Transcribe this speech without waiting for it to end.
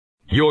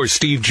Your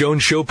Steve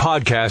Jones Show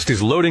podcast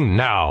is loading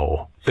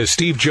now. The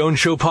Steve Jones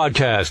Show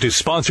podcast is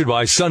sponsored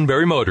by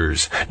Sunbury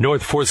Motors,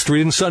 North 4th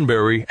Street in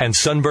Sunbury, and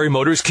Sunbury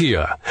Motors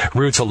Kia,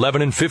 routes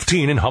 11 and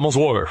 15 in Hummel's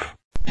Wharf.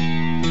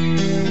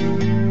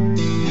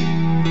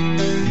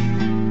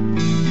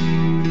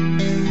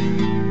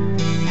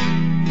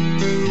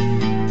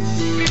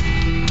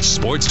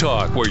 Sports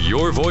talk where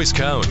your voice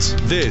counts.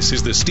 This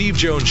is the Steve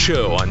Jones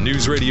Show on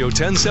News Radio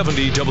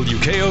 1070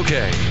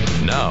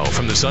 WKOK. Now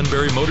from the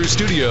Sunbury Motors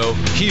Studio,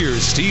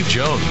 here's Steve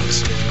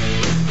Jones.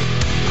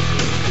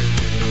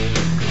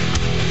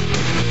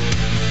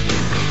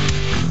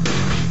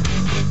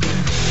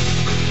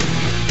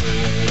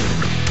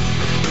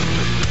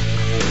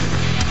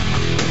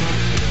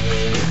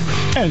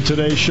 And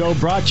today's show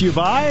brought to you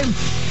by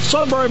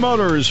Sunbury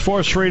Motors,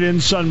 4th Street in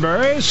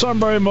Sunbury,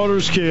 Sunbury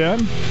Motors Kia,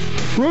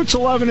 routes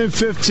 11 and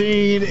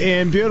 15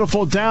 in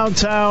beautiful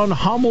downtown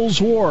Hummel's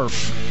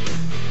Wharf.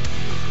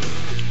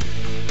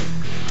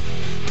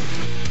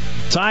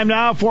 Time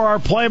now for our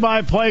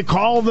play-by-play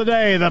call of the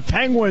day. The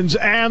Penguins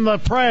and the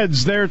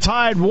Preds, they're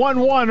tied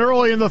 1-1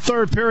 early in the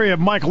third period.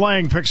 Mike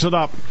Lang picks it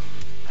up.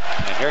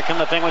 And here come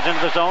the Penguins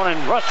into the zone, and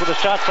Russ with a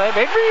shot save.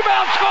 A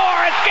rebound score!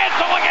 It's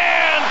Gensel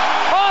again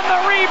on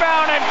the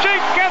rebound, and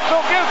Jake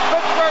Gensel gives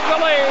Pittsburgh the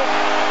lead.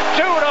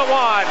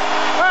 2-1.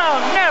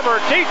 I'll never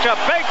teach a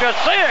pig to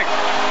sing.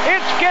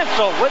 It's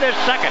Gensel with his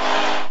second.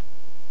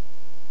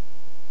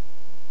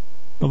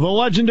 The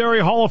legendary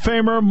Hall of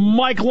Famer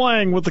Mike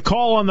Lang with the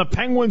call on the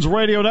Penguins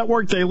Radio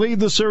Network. They lead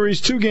the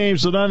series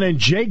 2-0, and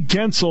Jake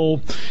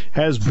Gensel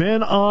has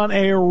been on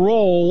a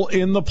roll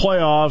in the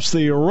playoffs.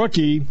 The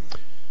rookie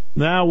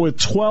now with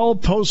 12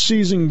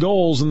 postseason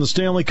goals in the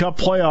Stanley Cup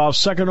playoffs,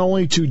 second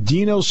only to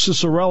Dino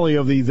Ciccarelli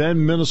of the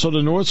then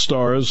Minnesota North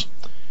Stars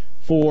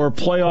for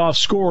playoff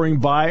scoring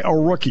by a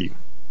rookie.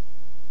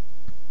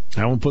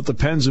 I won't put the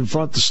Pens in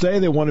front to stay.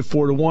 They won it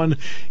 4-1.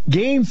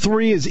 Game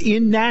 3 is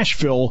in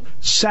Nashville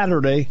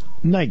Saturday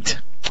night.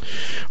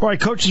 All right,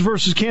 Coaches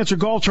versus Cancer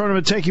Golf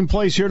Tournament taking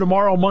place here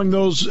tomorrow. Among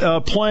those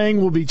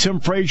playing will be Tim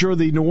Frazier of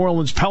the New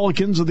Orleans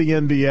Pelicans of the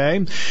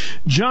NBA.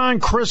 John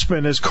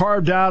Crispin has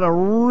carved out a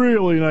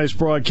really nice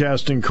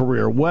broadcasting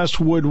career.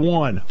 Westwood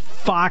One,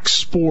 Fox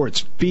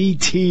Sports,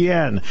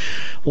 BTN.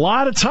 A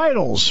lot of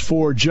titles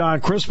for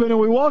John Crispin, and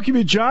we welcome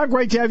you, John.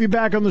 Great to have you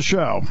back on the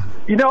show.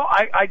 You know,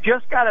 I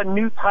just got a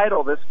new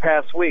title this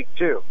past week,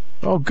 too.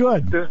 Oh,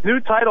 good. This new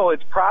title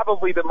is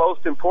probably the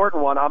most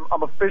important one.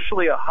 I'm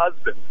officially a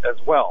husband as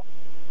well.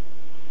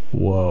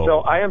 Whoa.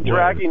 So I am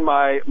dragging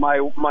my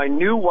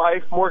new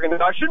wife, Morgan.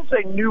 I shouldn't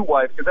say new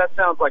wife because that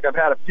sounds like I've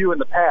had a few in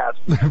the past,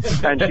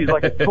 and she's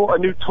like a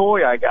new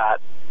toy I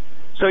got.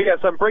 So, yes,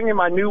 I'm bringing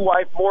my new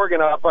wife,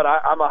 Morgan, up, but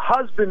I'm a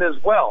husband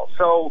as well.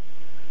 So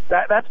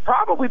that's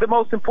probably the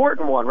most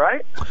important one,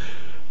 right?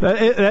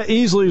 That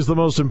easily is the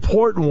most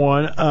important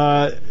one.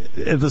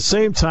 At the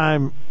same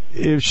time,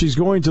 if she's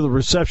going to the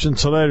reception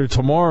tonight or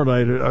tomorrow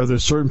night, are there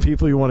certain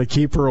people you want to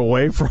keep her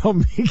away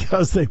from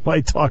because they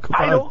might talk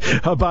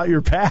about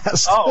your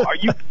past? Oh,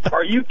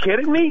 are you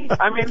kidding me?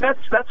 I mean,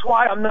 that's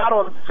why I'm not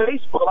on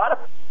Facebook. A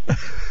lot of.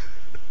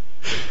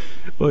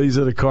 Well, he's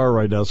in a car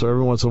right now, so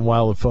every once in a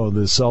while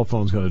the cell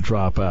phone's going to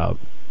drop out.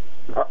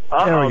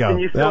 There we go. Can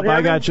you still hear I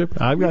me? got you.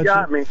 You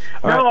got me.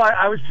 All right.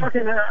 I was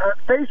talking.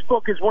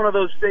 Facebook is one of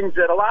those things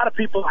that a lot of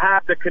people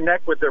have to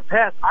connect with their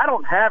past. I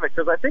don't have it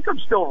because I think I'm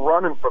still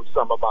running from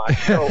some of mine.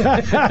 So,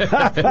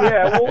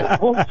 yeah,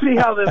 we'll see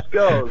how this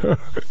goes.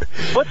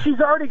 But she's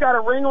already got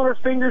a ring on her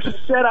finger. She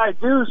said I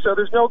do, so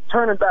there's no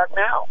turning back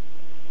now.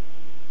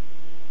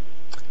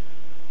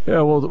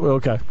 Yeah, well,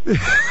 okay.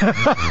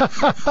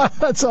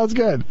 That sounds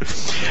good.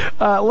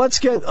 I want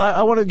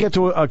to get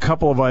to a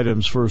couple of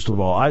items, first of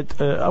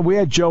all. We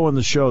had Joe on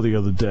the show the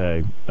other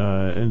day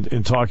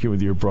in talking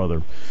with your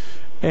brother.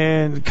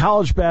 And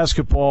college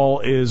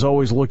basketball is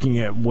always looking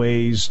at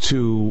ways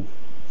to,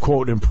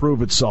 quote,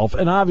 improve itself.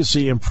 And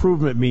obviously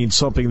improvement means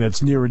something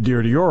that's near and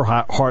dear to your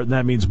heart, and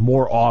that means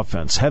more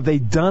offense. Have they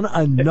done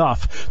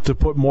enough to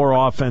put more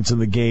offense in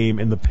the game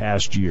in the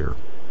past year?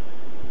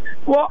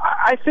 Well,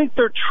 I think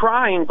they're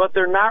trying, but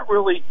they're not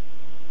really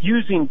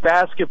using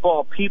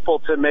basketball people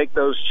to make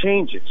those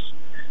changes.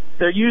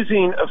 They're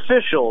using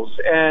officials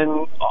and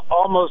and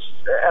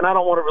I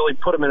don't want to really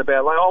put them in a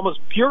bad light, almost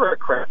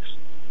bureaucrats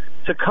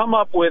to come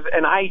up with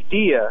an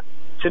idea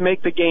to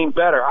make the game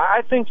better.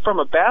 I think from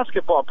a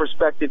basketball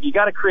perspective, you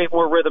got to create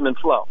more rhythm and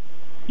flow.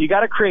 You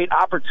got to create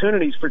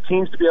opportunities for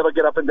teams to be able to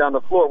get up and down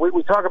the floor.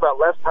 We talk about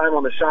less time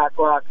on the shot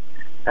clock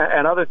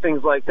and other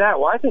things like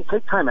that. Well, I think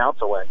take timeouts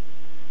away.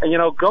 And,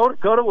 go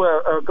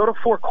to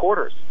 4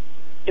 quarters.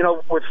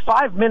 With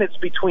 5 minutes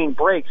between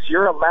breaks,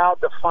 you're able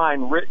to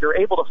find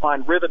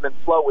rhythm and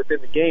flow within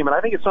the game. And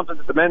I think it's something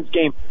that the men's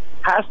game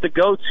has to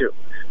go to.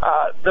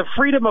 The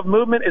freedom of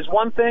movement is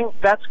one thing.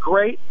 That's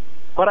great.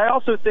 But I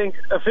also think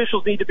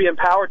officials need to be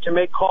empowered to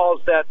make calls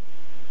that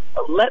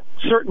let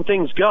certain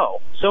things go.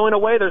 So in a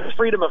way, there's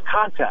freedom of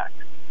contact.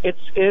 It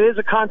is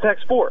a contact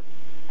sport.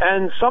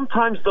 And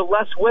sometimes the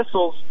less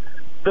whistles,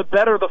 the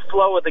better the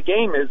flow of the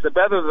game is, the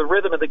better the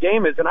rhythm of the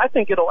game is, and I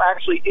think it'll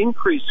actually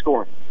increase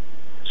scoring.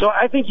 So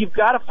I think you've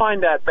got to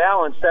find that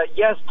balance that,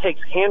 yes,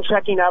 takes hand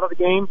checking out of the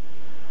game,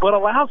 but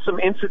allows some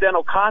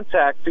incidental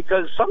contact,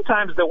 because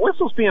sometimes the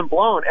whistle's being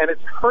blown and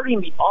it's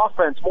hurting the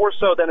offense more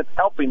so than it's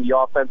helping the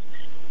offense,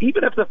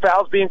 even if the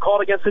foul's being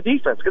called against the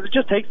defense, because it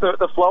just takes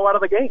the flow out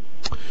of the game.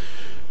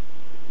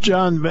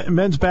 John,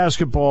 men's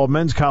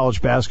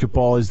college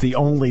basketball is the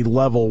only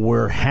level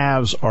where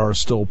halves are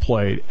still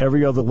played.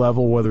 Every other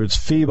level, whether it's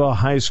FIBA,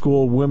 high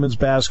school, women's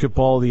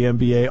basketball, the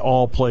NBA,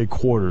 all play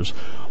quarters.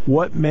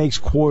 What makes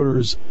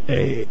quarters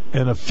an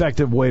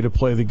effective way to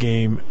play the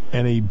game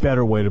and a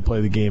better way to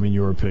play the game, in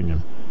your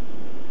opinion?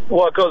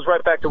 Well, it goes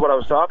right back to what I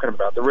was talking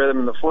about, the rhythm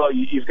and the flow.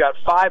 You've got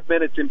 5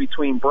 minutes in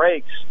between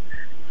breaks,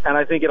 and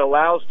I think it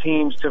allows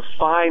teams to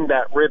find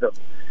that rhythm.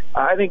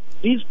 I think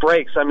these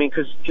breaks,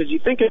 because you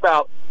think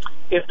about,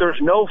 if there's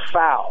no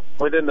foul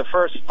within the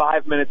first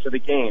 5 minutes of the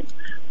game,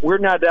 we're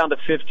now down to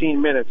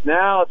 15 minutes.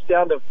 Now it's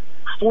down to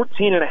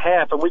 14 and a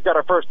half, and we've got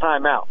our first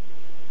timeout.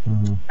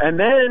 Mm-hmm. And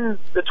then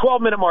the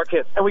 12-minute mark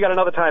hits, and we got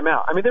another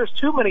timeout. There's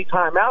too many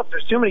timeouts.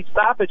 There's too many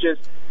stoppages,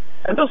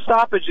 and those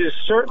stoppages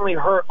certainly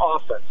hurt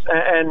offense.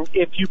 And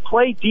if you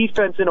play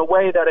defense in a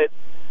way that it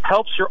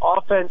helps your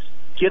offense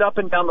get up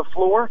and down the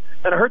floor,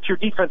 then it hurts your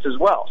defense as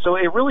well. So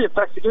it really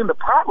affects the game. The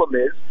problem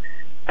is,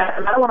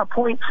 and I don't want to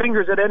point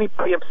fingers at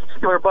anybody in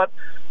particular, but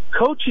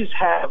coaches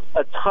have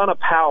a ton of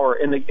power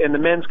in the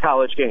men's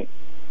college game.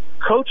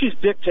 Coaches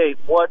dictate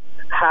what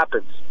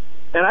happens.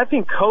 And I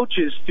think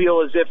coaches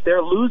feel as if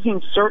they're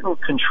losing certain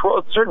control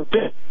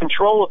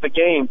of the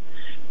game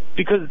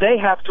because they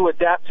have to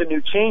adapt to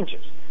new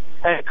changes.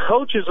 And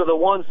coaches are the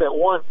ones that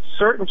want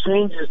certain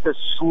changes to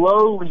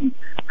slowly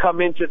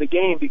come into the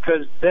game,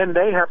 because then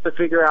they have to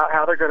figure out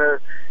how they're going to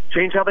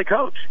change how they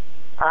coach.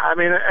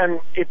 And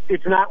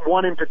it's not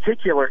one in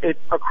particular. It's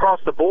across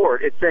the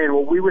board. It's saying,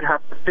 well, we would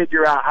have to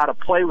figure out how to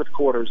play with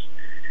quarters,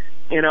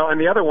 and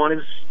the other one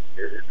is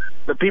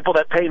the people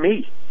that pay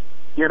me,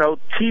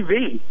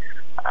 TV.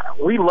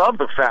 We love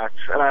the fact,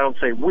 and I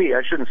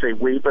shouldn't say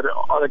we, but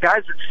the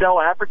guys that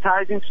sell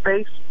advertising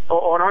space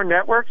on our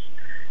networks,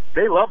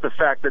 they love the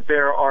fact that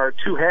there are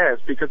two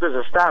halves, because there's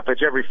a stoppage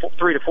every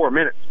 3 to 4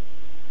 minutes,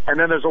 and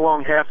then there's a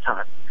long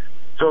halftime.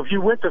 So if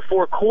you went to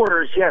 4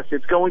 quarters, yes,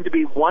 it's going to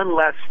be one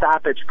less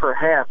stoppage per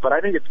half, but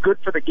I think it's good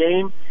for the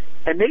game.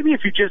 And maybe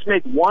if you just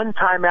make one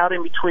timeout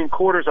in between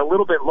quarters a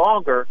little bit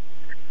longer,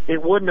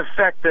 it wouldn't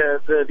affect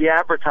the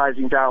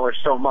advertising dollars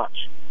so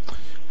much.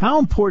 How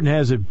important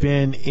has it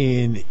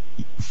been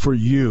for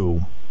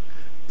you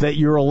that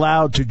you're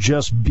allowed to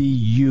just be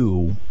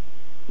you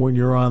when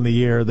you're on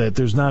the air, that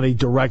there's not a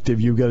directive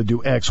you've got to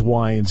do X,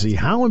 Y, and Z?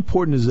 How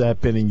important has that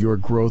been in your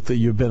growth, that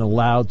you've been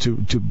allowed to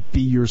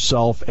be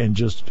yourself and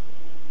just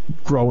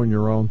grow in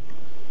your own?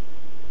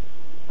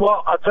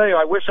 Well, I'll tell you,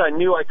 I wish I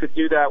knew I could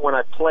do that when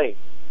I played.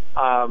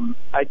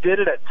 I did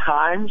it at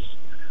times,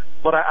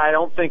 but I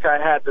don't think I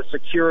had the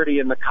security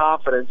and the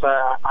confidence.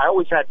 I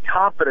always had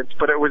confidence,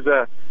 but it was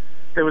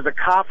a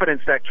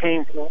confidence that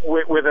came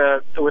with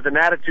an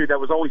attitude that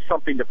was always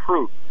something to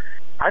prove.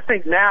 I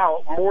think now,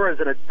 more as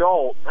an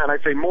adult, and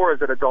I say more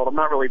as an adult, I'm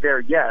not really there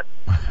yet.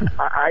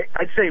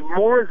 I'd say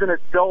more as an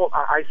adult,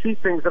 I see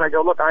things and I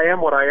go, look, I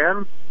am what I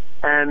am,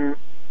 and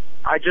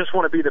I just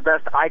want to be the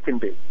best I can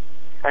be.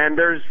 And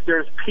there's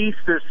peace,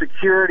 there's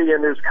security,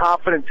 and there's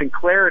confidence and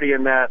clarity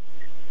in that.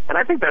 And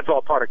I think that's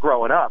all part of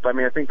growing up.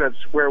 I think that's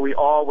where we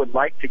all would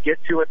like to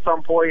get to at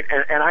some point.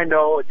 And I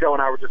know, Joe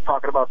and I were just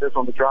talking about this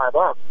on the drive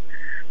up,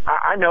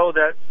 I know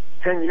that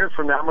 10 years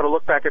from now, I'm going to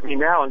look back at me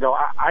now and go,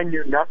 I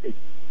knew nothing.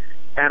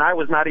 And I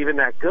was not even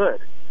that good.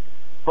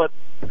 But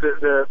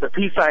the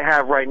piece I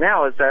have right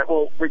now is that,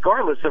 well,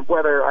 regardless of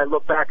whether I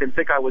look back and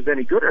think I was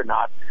any good or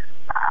not,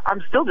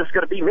 I'm still just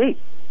going to be me.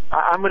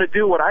 I'm going to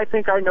do what I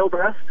think I know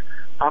best.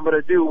 I'm going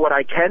to do what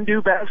I can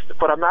do best,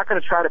 but I'm not going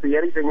to try to be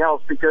anything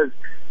else, because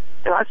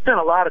I spent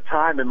a lot of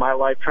time in my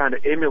life trying to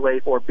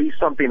emulate or be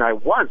something I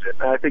wasn't.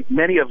 And I think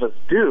many of us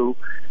do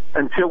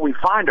until we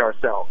find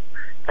ourselves.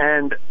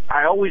 And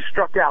I always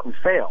struck out and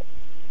failed.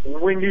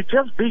 When you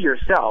just be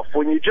yourself,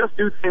 when you just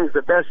do things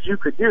the best you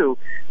could do,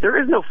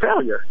 there is no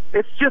failure.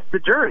 It's just the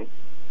journey.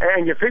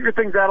 And you figure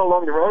things out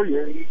along the road.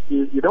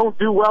 You don't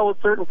do well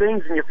with certain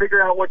things, and you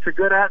figure out what you're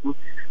good at, and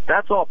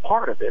that's all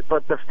part of it.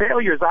 But the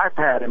failures I've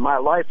had in my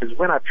life is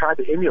when I've tried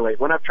to emulate,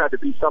 when I've tried to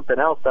be something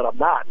else that I'm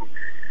not. And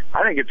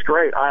I think it's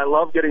great. I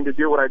love getting to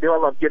do what I do. I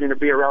love getting to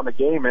be around the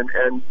game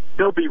and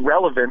still be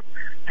relevant,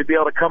 to be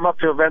able to come up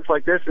to events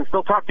like this and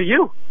still talk to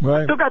you.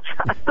 Right.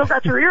 I still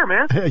got your ear,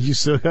 man. You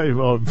still got,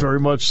 well, very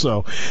much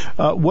so.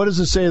 What does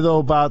it say though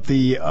about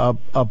the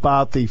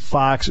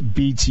Fox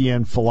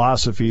BTN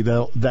philosophy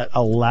that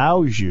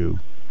allows you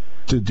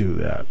to do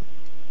that?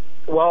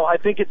 Well, I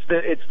think it's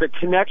the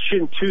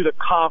connection to the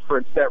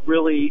conference that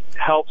really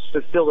helps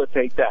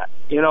facilitate that.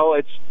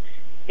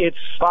 It's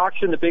Fox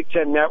and the Big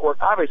Ten Network.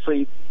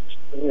 Obviously,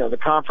 the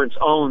conference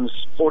owns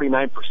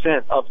 49%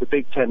 of the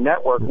Big Ten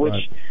Network, right,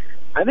 which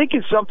I think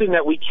is something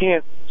that we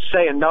can't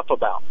say enough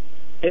about.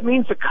 It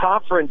means the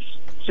conference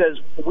says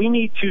we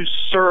need to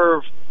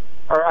serve,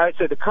 or I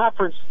say the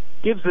conference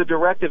gives the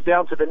directive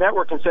down to the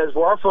network and says,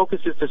 well, our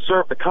focus is to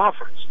serve the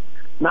conference,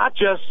 not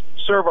just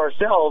serve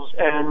ourselves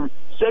and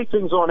say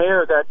things on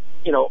air that,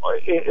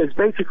 is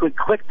basically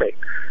clickbait.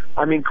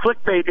 I mean,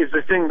 clickbait is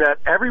the thing that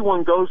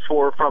everyone goes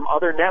for from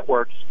other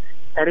networks,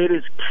 and it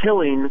is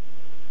killing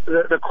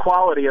the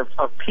quality of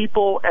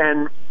people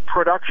and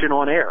production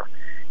on air.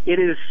 It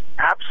is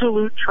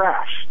absolute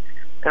trash.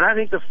 And I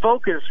think the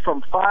focus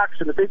from Fox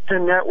and the Big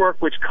Ten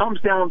Network, which comes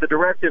down the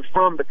directive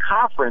from the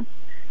conference,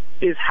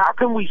 is how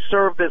can we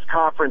serve this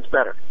conference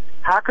better?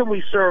 How can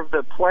we serve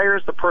the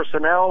players, the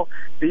personnel,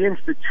 the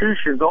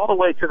institutions, all the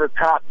way to the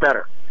top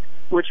better?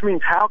 Which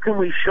means how can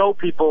we show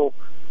people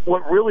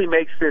what really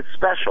makes this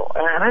special?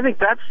 And I think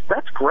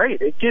that's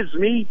great. It gives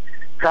me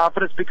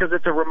confidence because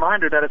it's a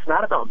reminder that it's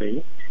not about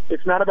me.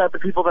 It's not about the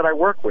people that I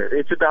work with.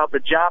 It's about the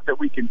job that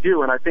we can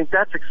do. And I think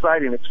that's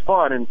exciting. It's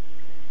fun. And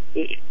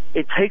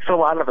it takes a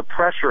lot of the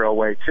pressure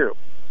away, too.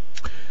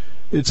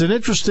 It's an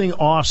interesting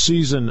off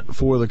season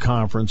for the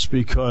conference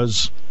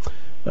because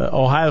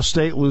Ohio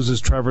State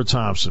loses Trevor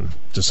Thompson,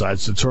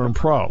 decides to turn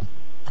pro.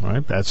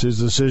 Right, that's his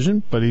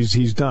decision, but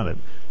he's done it.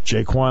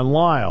 Jaquan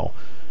Lyle,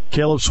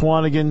 Caleb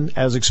Swanigan,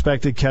 as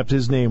expected, kept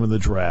his name in the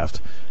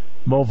draft.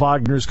 Mo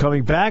Wagner's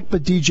coming back,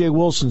 but DJ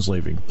Wilson's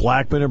leaving.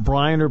 Blackman and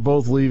Bryant are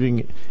both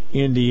leaving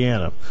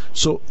Indiana.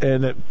 So,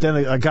 and then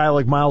a guy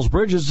like Miles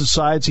Bridges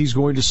decides he's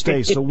going to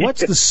stay. So,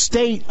 what's the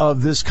state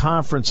of this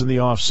conference in the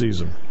off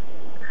season?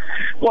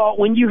 Well,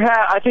 when you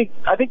have, I think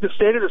the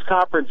state of this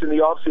conference in the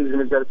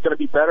offseason is that it's going to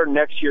be better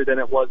next year than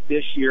it was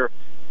this year,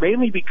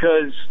 mainly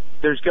because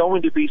there's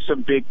going to be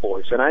some big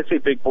boys. And I say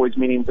big boys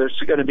meaning there's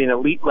going to be an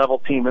elite-level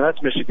team, and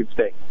that's Michigan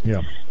State.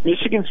 Yeah.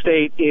 Michigan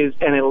State is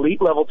an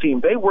elite-level team.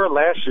 They were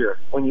last year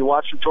when you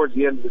watched them towards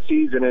the end of the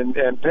season,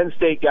 and Penn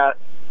State got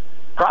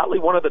probably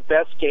one of the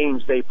best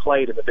games they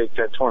played in the Big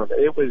Ten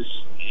tournament. It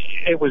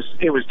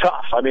was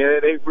tough. I mean,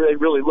 they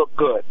really looked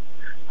good.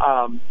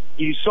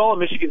 You saw a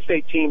Michigan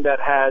State team that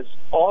has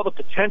all the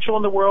potential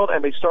in the world,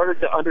 and they started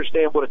to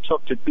understand what it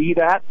took to be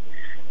that.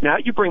 Now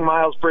you bring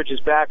Miles Bridges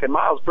back, and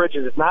Miles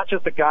Bridges is not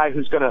just a guy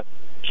who's going to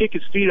kick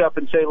his feet up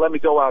and say, let me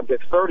go out and get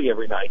 30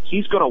 every night.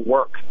 He's going to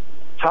work.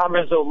 Tom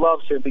Izzo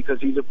loves him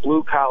because he's a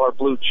blue-collar,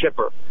 blue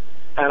chipper.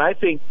 And I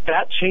think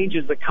that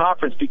changes the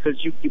conference because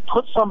you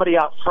put somebody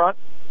out front.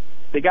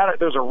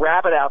 There's a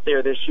rabbit out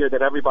there this year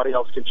that everybody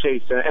else can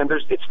chase, and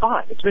it's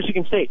fine. It's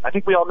Michigan State. I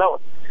think we all know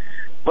it.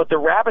 But the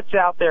rabbit's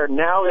out there.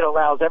 Now it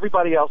allows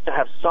everybody else to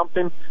have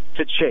something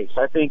to chase.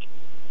 I think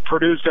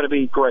Purdue's going to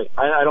be great.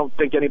 I don't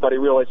think anybody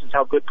realizes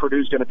how good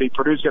Purdue's going to be.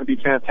 Purdue's going to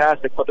be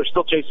fantastic, but they're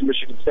still chasing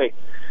Michigan State.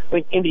 I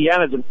think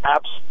Indiana's an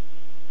absolute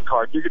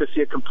card. You're going to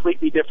see a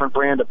completely different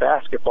brand of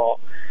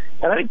basketball.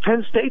 And I think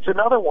Penn State's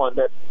another one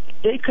that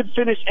they could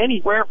finish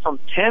anywhere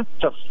from 10th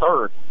to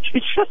 3rd.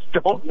 You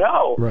just don't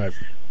know. Right.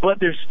 But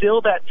there's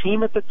still that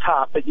team at the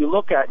top that you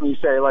look at and you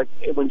say, like,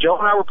 when Joe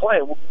and I were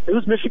playing, it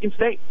was Michigan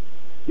State.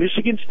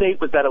 Michigan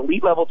State was that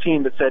elite-level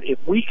team that said if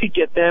we could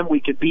get them, we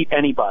could beat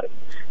anybody.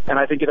 And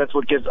I think that's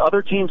what gives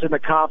other teams in the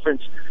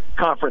conference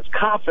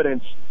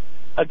confidence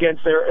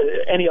against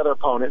any other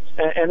opponents.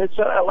 And it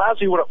allows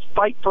you to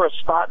fight for a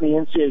spot in the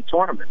NCAA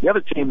tournament. The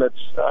other team that's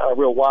a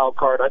real wild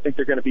card, I think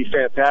they're going to be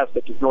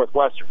fantastic, is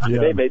Northwestern. I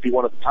mean, they may be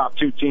one of the top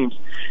 2 teams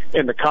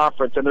in the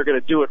conference, and they're going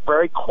to do it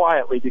very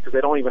quietly because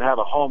they don't even have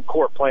a home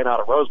court playing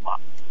out of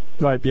Rosemont.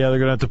 Right, yeah, they're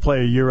going to have to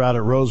play a year out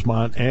at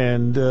Rosemont,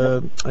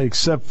 and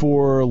except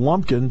for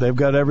Lumpkin, they've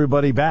got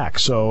everybody back.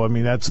 So, I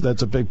mean, that's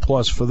a big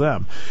plus for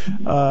them.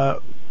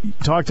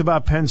 Talked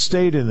about Penn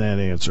State in that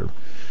answer.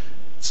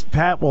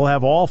 Pat will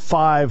have all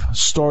 5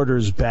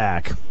 starters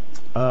back.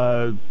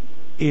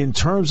 In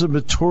terms of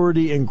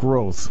maturity and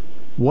growth,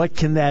 what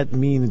can that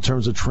mean in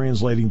terms of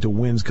translating to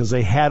wins? Because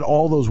they had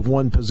all those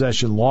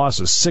one-possession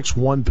losses, 6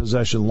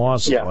 one-possession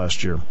losses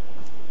last year.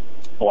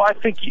 Well, I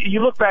think you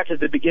look back at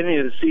the beginning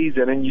of the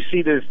season and you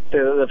see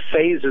the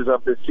phases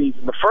of this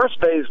season. The first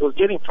phase was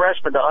getting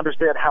freshmen to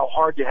understand how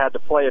hard you had to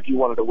play if you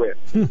wanted to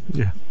win.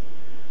 Yeah.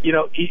 You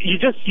know, you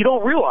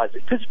don't realize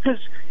it because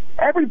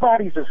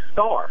everybody's a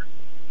star.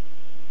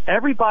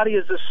 Everybody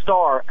is a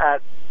star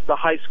at the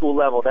high school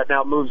level that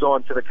now moves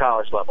on to the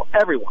college level.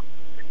 Everyone.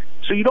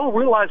 So you don't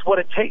realize what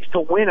it takes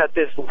to win at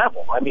this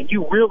level. I mean,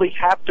 you really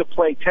have to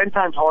play 10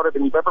 times harder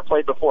than you've ever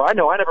played before. I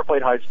know I never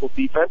played high school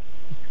defense.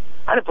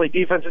 I didn't play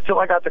defense until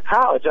I got to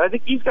college. I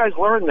think these guys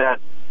learned that,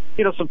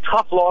 some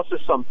tough losses,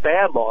 some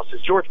bad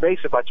losses. George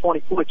Mason by 20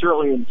 points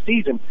early in the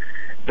season.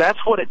 That's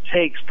what it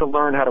takes to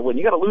learn how to win.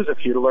 You got to lose a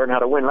few to learn how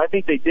to win. And I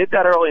think they did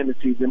that early in the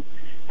season.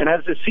 And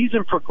as the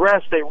season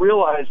progressed, they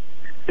realized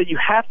that you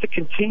have to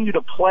continue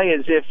to play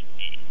as if,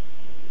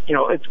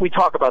 we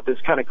talk about this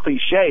kind of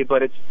cliche,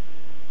 but it's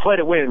play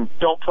to win,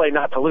 don't play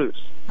not to lose.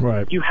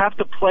 Right. You have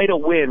to play to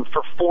win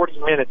for 40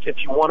 minutes if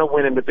you want to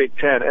win in the Big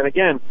Ten. And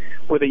again,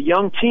 with a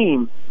young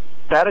team,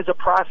 that is a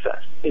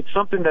process. It's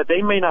something that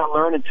they may not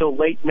learn until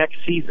late next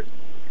season.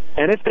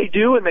 And if they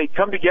do and they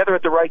come together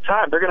at the right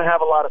time, they're going to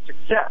have a lot of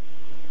success.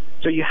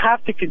 So you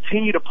have to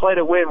continue to play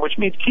to win, which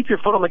means keep your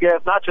foot on the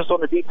gas, not just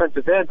on the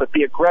defensive end, but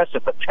be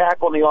aggressive,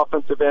 attack on the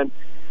offensive end,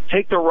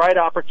 take the right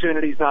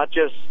opportunities, not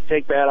just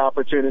take bad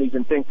opportunities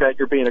and think that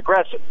you're being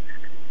aggressive.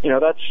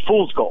 That's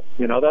fool's gold.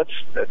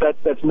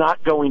 That's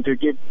not going to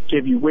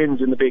give you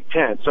wins in the Big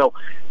Ten. So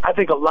I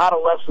think a lot of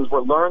lessons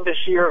were learned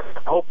this year.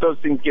 I hope those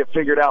things get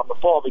figured out in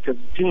the fall, because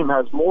the team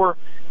has more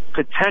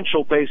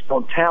potential based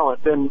on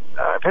talent than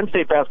Penn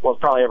State basketball has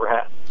probably ever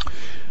had.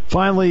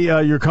 Finally,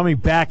 you're coming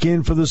back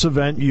in for this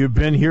event. You've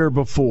been here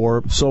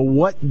before. So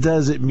what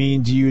does it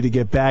mean to you to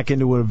get back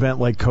into an event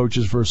like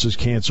Coaches versus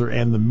Cancer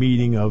and the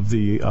meeting of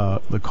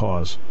the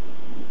cause?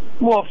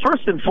 Well,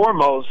 first and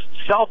foremost,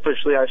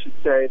 selfishly, I should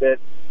say that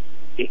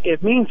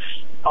it means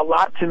a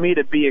lot to me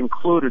to be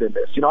included in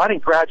this. I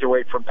didn't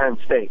graduate from Penn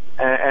State,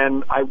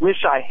 and I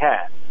wish I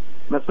had.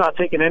 And that's not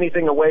taking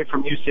anything away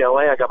from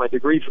UCLA. I got my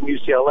degree from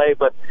UCLA,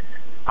 but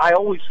I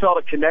always felt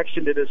a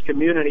connection to this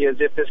community as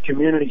if this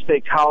community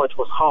state college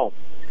was home.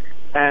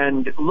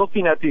 And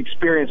looking at the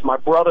experience my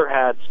brother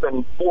had,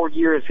 spending 4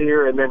 years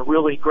here and then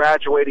really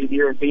graduating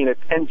here and being a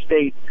Penn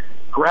State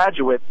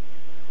graduate,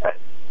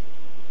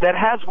 that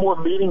has more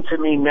meaning to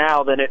me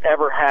now than it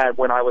ever had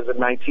when I was a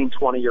 19,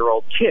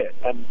 20-year-old kid,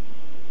 and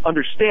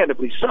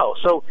understandably so.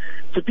 So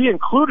to be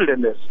included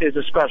in this is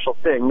a special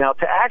thing. Now,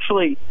 to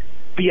actually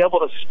be able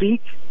to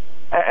speak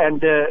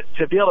and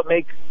to be able to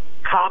make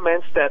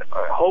comments that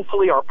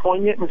hopefully are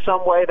poignant in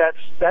some way,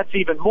 that's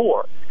even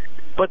more.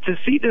 But to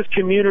see this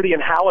community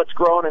and how it's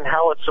grown and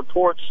how it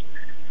supports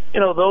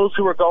those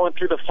who are going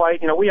through the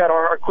fight. We had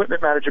our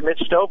equipment manager,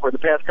 Mitch Stover, the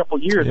past couple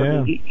of years. Yeah.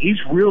 I mean, he's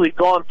really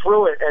gone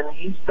through it, and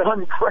he's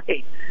done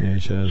great. Yeah,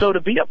 so to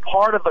be a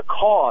part of the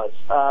cause,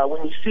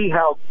 when you see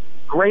how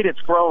great it's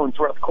grown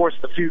throughout the course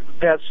of the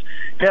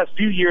past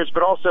few years,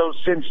 but also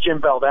since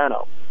Jim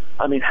Valvano.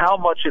 I mean, how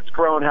much it's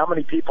grown, how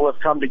many people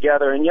have come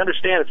together, and you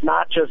understand it's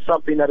not just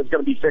something that is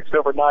going to be fixed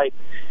overnight.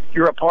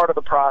 You're a part of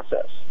the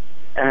process.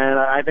 And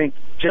I think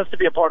just to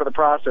be a part of the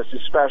process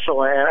is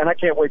special, and I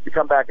can't wait to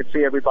come back and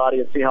see everybody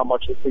and see how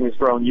much this thing has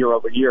grown year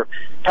over year.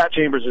 Pat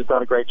Chambers has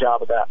done a great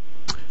job of that.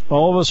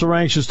 All of us are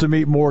anxious to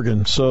meet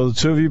Morgan, so the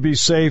two of you be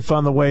safe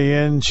on the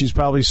way in. She's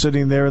probably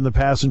sitting there in the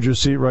passenger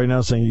seat right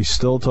now saying, he's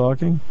still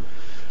talking?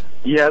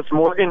 Yes,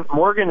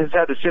 Morgan has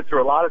had to sit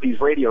through a lot of these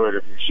radio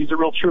interviews. She's a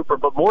real trooper,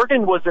 but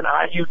Morgan was an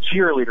IU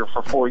cheerleader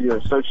for 4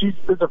 years, so this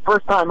is the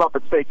first time up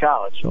at State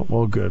College. Oh,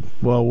 well, good.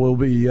 Well, we'll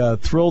be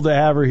thrilled to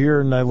have her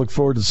here, and I look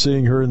forward to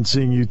seeing her and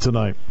seeing you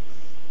tonight.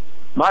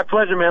 My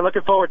pleasure, man.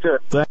 Looking forward to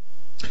it.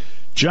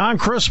 John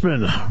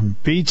Crispin,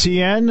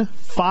 BTN,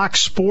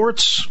 Fox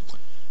Sports,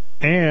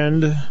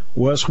 and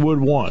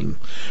Westwood One.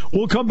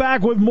 We'll come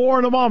back with more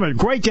in a moment.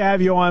 Great to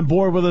have you on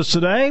board with us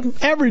today.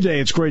 Every day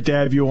it's great to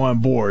have you on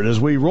board as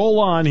we roll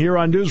on here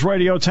on News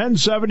Radio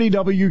 1070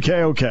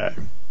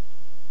 WKOK.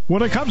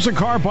 When it comes to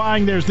car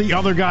buying, there's the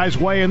other guy's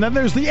way, and then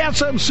there's the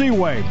SMC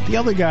way. The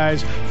other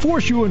guys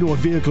force you into a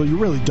vehicle you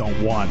really don't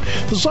want.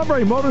 The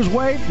Sunbury Motors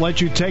way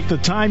lets you take the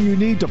time you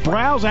need to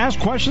browse, ask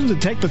questions,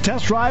 and take the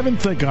test drive and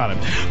think on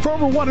it. For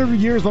over 100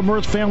 years, the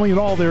Mertz family and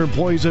all their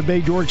employees have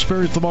made your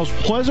experience the most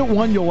pleasant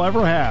one you'll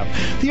ever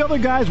have. The other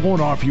guys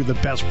won't offer you the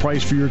best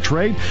price for your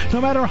trade,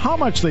 no matter how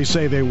much they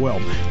say they will.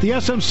 The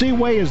SMC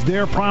way is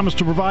their promise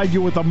to provide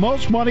you with the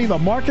most money the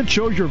market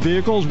shows your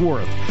vehicle is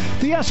worth.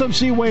 The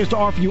SMC way is to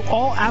offer you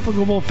all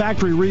applicable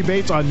factory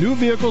rebates on new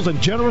vehicles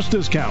and generous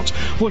discounts.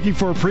 Looking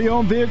for a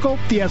pre-owned vehicle?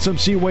 The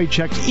SMC way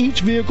checks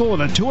each vehicle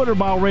in a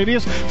 200-mile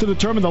radius to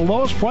determine the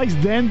lowest price,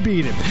 then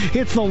beat it.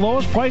 It's the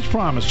lowest price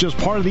promise, just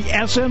part of the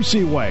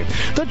SMC way.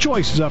 The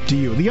choice is up to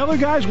you. The other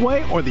guy's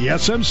way or the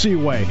SMC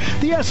way.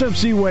 The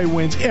SMC way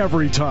wins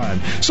every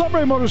time.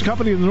 Sunbury Motors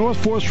Company in the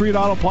North 4th Street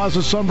Auto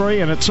Plaza,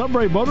 Sunbury, and at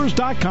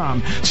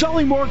sunburymotors.com.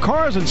 Selling more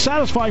cars and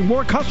satisfying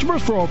more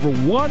customers for over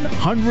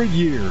 100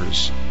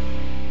 years.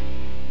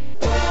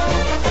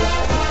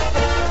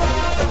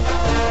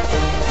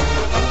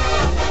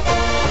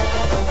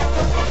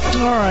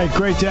 All right,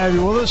 great to have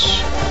you with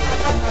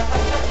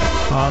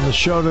us on the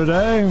show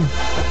today.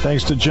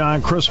 Thanks to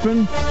John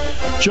Crispin.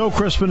 Joe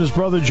Crispin, his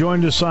brother,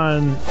 joined us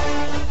on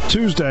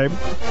Tuesday.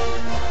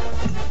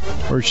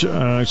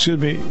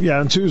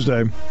 On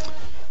Tuesday.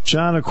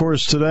 John, of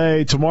course,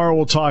 today. Tomorrow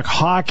we'll talk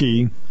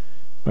hockey.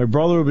 My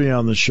brother will be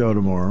on the show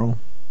tomorrow.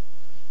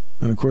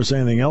 And, of course,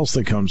 anything else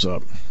that comes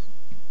up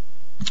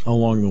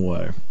along the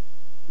way.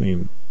 I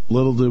mean,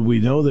 little did we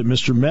know that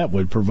Mr. Met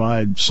would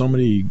provide so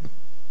many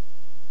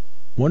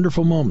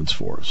wonderful moments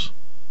for us.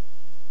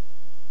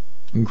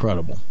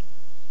 Incredible.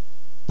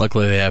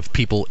 Luckily, they have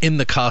people in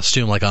the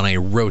costume like on a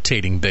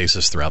rotating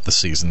basis throughout the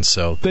season.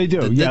 So they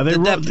do.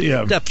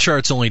 The depth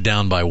chart's only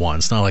down by one.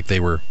 It's not like they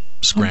were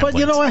scrambling. But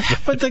you know what?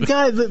 But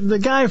the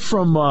guy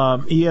from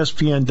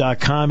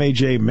ESPN.com,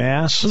 AJ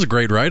Mass, that was a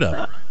great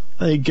write-up.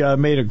 I think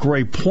made a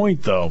great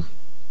point, though,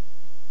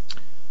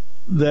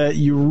 that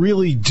you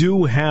really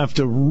do have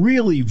to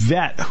really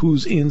vet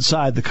who's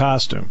inside the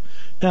costume.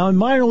 Now, in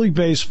minor league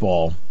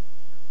baseball,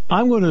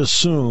 I'm going to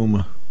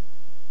assume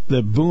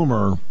that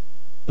Boomer,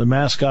 the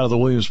mascot of the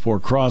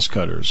Williamsport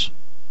Crosscutters,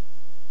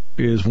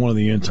 is one of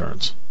the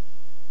interns.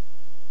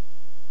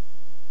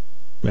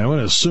 I'm going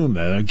to assume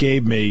that. Now,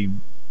 Gabe may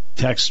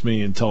text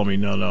me and tell me,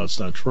 no, it's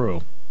not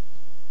true.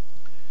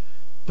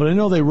 But I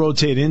know they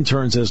rotate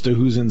interns as to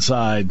who's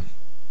inside,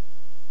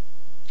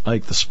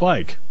 like the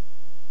spike.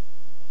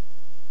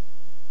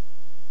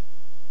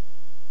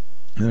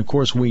 And, of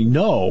course, we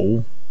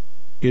know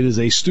it is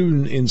a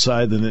student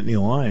inside the Nittany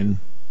Lion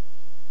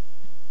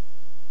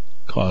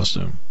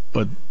costume.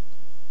 But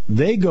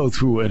they go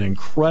through an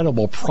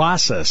incredible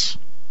process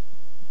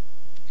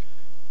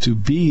to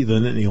be the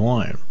Nittany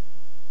Lion.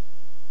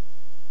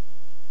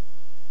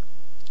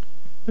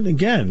 And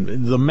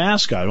again, the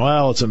mascot,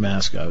 well, it's a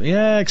mascot.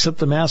 Yeah, except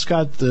the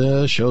mascot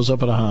shows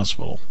up at a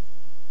hospital.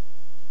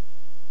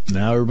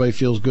 Now everybody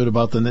feels good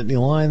about the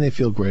Nittany Lion. They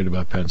feel great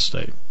about Penn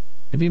State.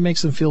 Maybe it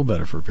makes them feel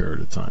better for a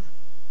period of time.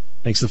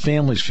 Makes the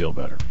families feel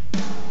better.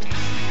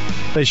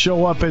 They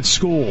show up at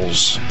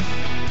schools.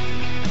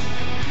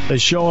 They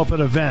show up at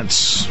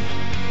events.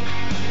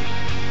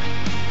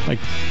 Like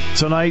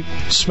tonight,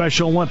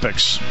 Special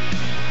Olympics.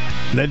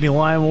 Nittany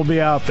Lion will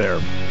be out there.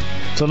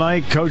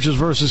 Tonight, Coaches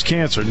versus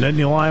Cancer.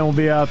 Nittany Lion will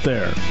be out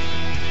there.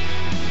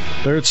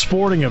 They're at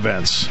sporting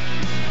events.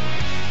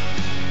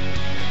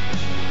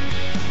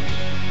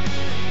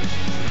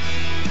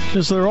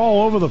 Just they're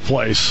all over the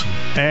place.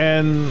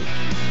 And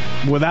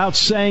without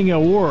saying a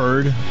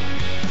word,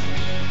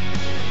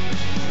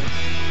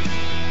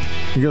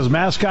 because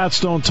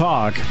mascots don't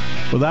talk,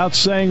 without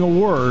saying a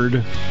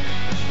word,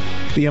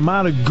 the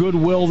amount of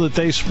goodwill that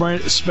they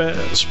spread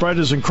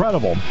is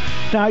incredible.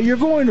 Now, you're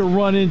going to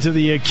run into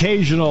the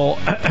occasional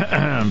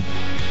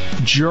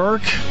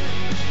jerk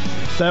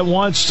that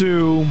wants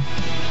to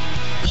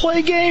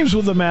play games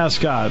with the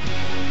mascot.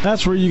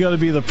 That's where you got to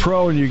be the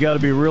pro and you got to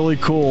be really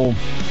cool.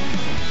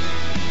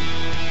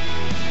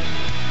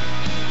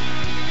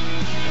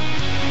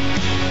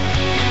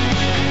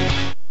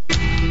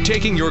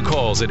 Taking your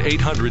calls at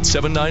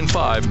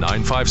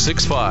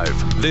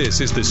 800-795-9565. This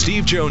is The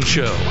Steve Jones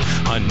Show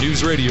on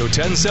News Radio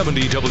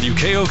 1070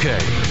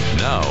 WKOK.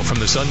 Now, from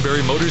the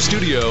Sunbury Motors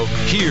Studio,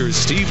 here's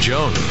Steve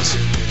Jones.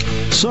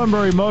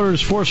 Sunbury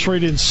Motors, 4th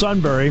Street in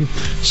Sunbury.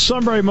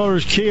 Sunbury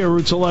Motors Kia,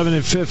 routes 11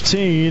 and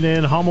 15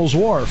 in Hummel's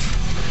Wharf.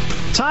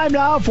 Time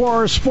now for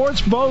our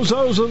Sports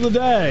Bozos of the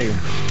Day.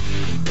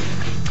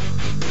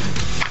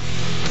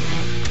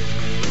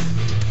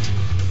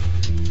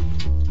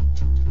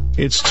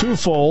 It's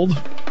twofold.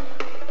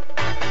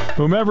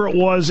 Whomever it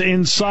was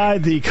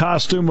inside the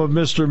costume of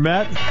Mr.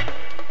 Met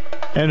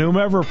and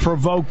whomever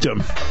provoked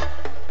him.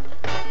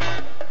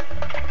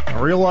 I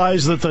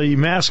realize that the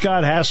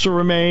mascot has to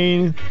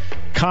remain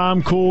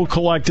calm, cool,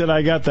 collected.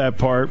 I got that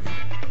part.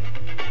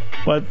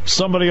 But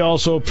somebody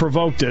also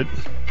provoked it.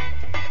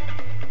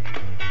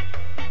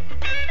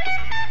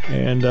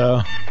 And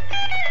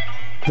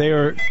they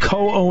are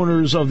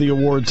co-owners of the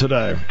award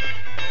today.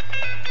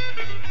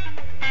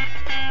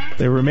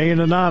 They remain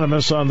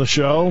anonymous on the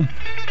show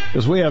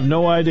because we have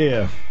no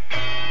idea.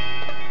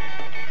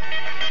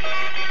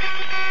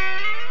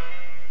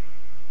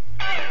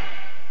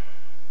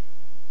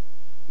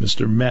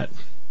 Mr. Met,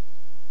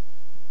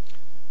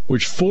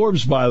 which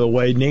Forbes, by the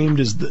way, named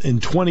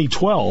in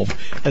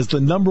 2012 as the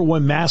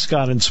 #1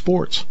 mascot in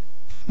sports.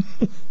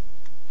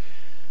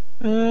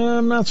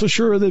 I'm not so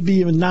sure there'd be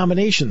even a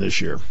nomination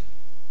this year.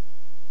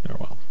 Oh,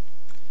 well.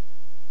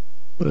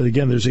 But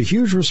again, there's a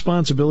huge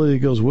responsibility that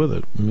goes with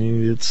it. I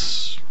mean,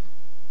 it's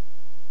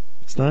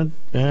not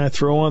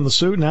throw on the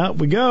suit and out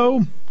we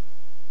go.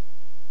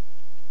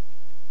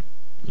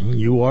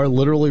 You are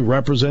literally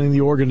representing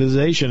the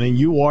organization, and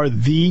you are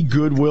the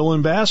goodwill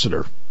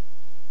ambassador.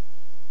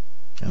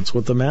 That's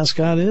what the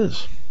mascot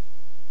is.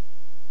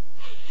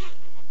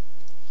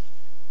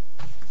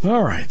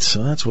 All right,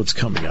 so that's what's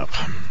coming up.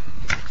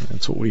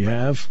 That's what we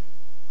have.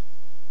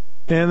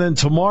 And then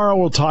tomorrow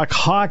we'll talk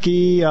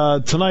hockey.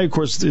 Tonight, of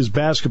course, is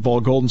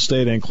basketball, Golden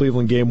State and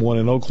Cleveland, Game 1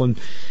 in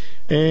Oakland.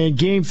 And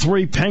Game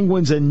 3,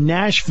 Penguins and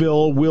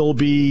Nashville will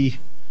be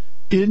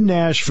in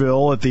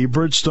Nashville at the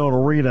Bridgestone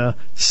Arena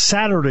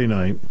Saturday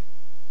night.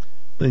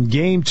 Then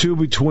Game 2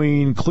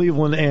 between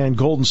Cleveland and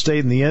Golden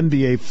State in the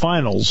NBA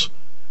Finals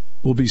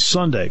will be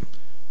Sunday.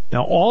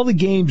 Now, all the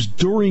games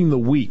during the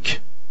week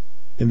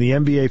in the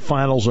NBA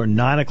Finals are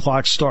 9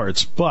 o'clock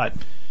starts, but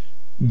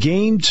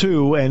Game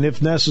 2, and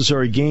if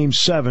necessary, Game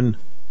 7,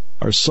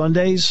 are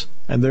Sundays,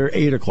 and they're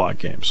 8 o'clock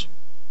games.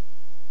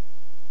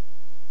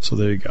 So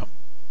there you go.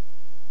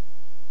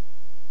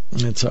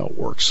 That's how it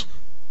works.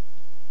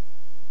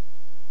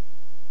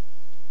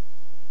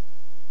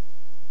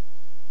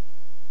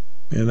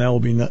 And that will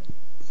be 9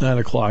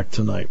 o'clock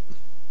tonight.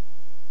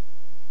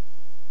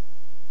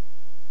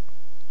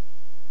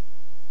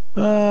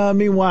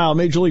 Meanwhile,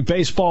 Major League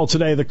Baseball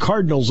today, the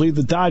Cardinals lead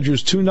the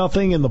Dodgers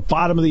 2-0 in the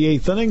bottom of the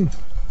 8th inning.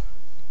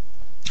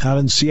 Out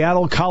in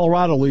Seattle,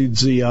 Colorado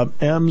leads the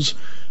M's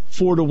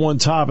 4-1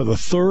 top of the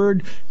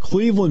 3rd.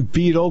 Cleveland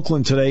beat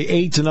Oakland today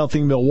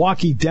 8-0.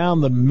 Milwaukee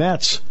down the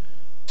Mets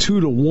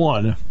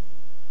 2-1.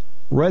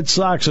 Red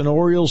Sox and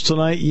Orioles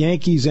tonight.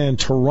 Yankees and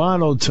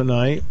Toronto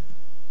tonight.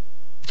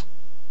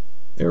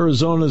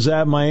 Arizona's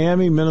at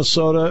Miami.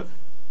 Minnesota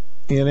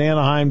and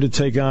Anaheim to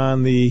take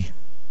on the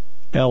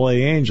LA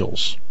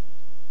Angels.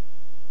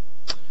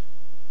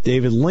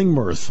 David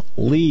Lingmerth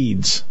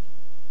leads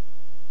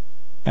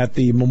at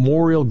the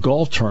Memorial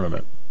Golf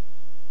Tournament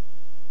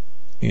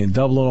in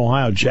Dublin,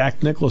 Ohio,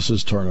 Jack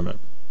Nicklaus's tournament.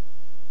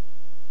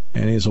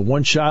 And he has a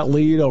one-shot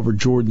lead over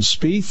Jordan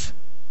Spieth,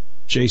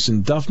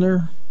 Jason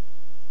Duffner,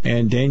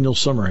 and Daniel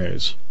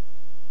Summerhays.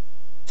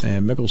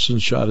 And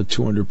Mickelson shot a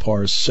 200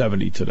 par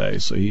 70 today,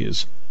 so he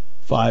is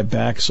 5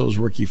 back. So is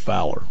Ricky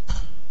Fowler.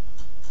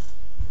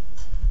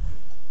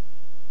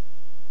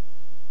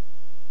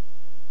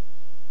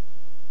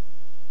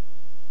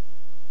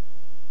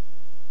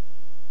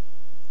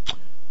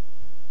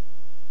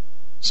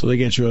 So they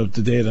get you up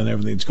to date on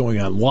everything that's going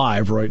on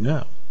live right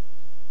now.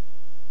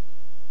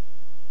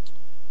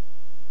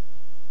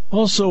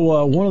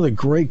 Also, one of the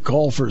great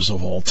golfers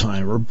of all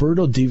time,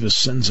 Roberto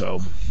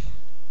DiVincenzo,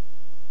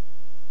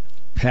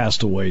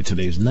 passed away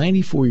today. He's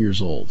 94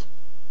 years old.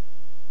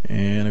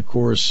 And, of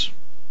course,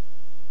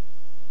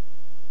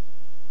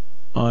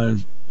 he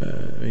won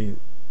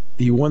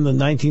the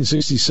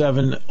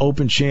 1967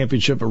 Open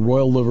Championship at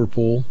Royal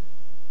Liverpool.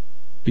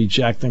 Beat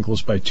Jack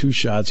Nicklaus by 2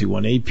 shots. He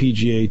won 8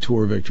 PGA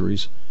Tour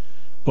victories.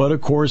 But,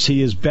 of course,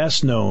 he is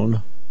best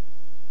known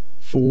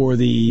for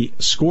the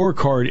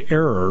scorecard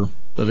error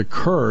that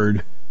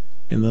occurred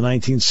in the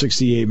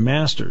 1968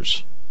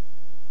 Masters.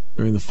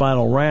 During the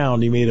final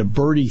round, he made a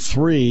birdie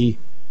 3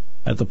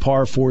 at the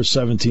par 4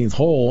 17th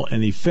hole,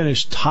 and he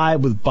finished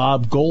tied with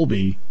Bob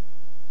Goalby.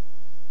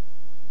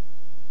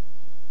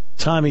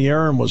 Tommy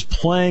Aaron was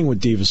playing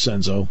with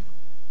DiVincenzo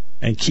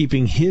and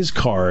keeping his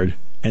card,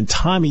 and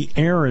Tommy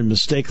Aaron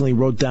mistakenly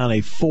wrote down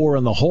a 4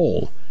 on the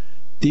hole.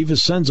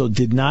 DiVincenzo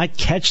did not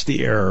catch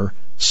the error,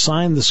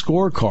 signed the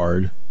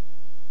scorecard,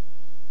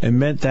 and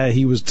meant that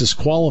he was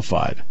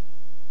disqualified.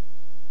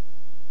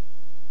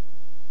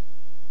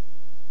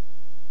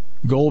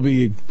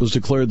 Goalby was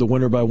declared the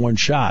winner by 1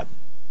 shot.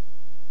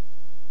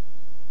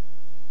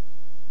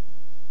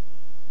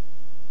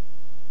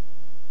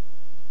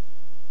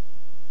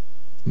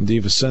 And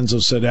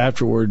DiVincenzo said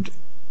afterward,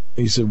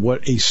 he said,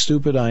 "What a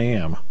stupid I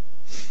am."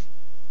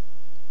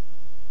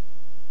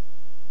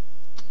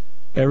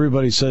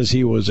 Everybody says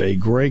he was a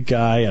great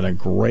guy and a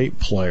great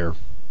player.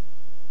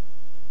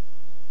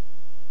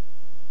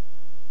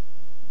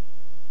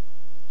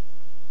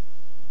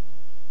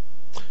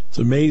 It's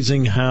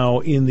amazing how,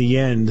 in the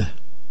end,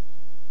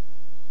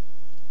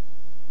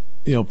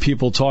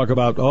 people talk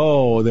about,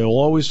 they'll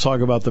always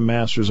talk about the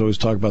Masters, always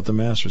talk about the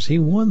Masters. He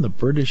won the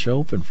British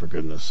Open, for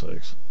goodness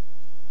sakes.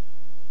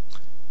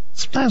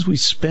 Sometimes we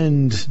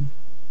spend...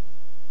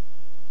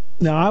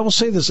 Now, I will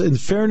say this in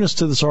fairness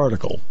to this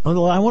article.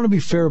 I want to be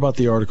fair about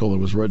the article that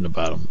was written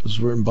about him. It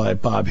was written by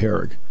Bob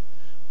Herrig.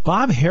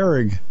 Bob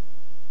Herrig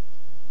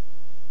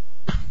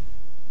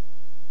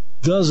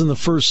does, in the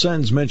first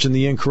sentence, mention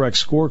the incorrect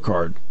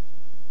scorecard,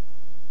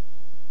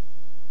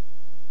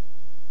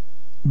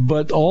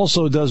 but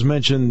also does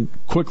mention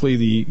quickly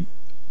the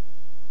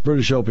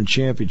British Open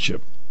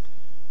Championship.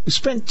 We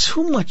spent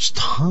too much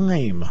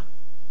time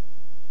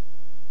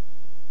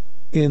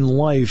in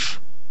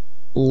life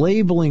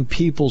labeling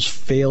people's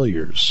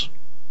failures.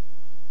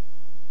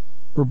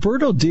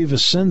 Roberto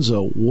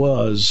DiVincenzo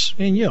was,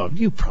 and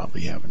you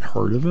probably haven't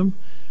heard of him,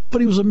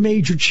 but he was a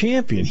major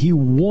champion. He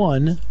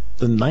won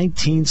the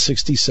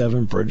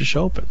 1967 British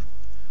Open.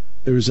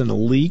 There was an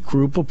elite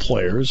group of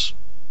players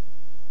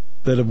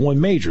that have won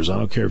majors. I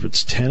don't care if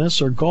it's tennis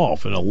or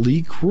golf, an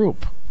elite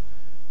group.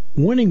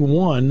 Winning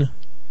one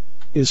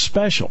is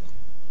special.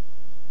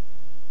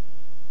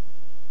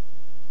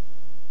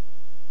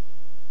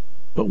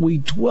 But we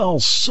dwell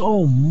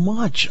so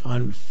much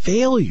on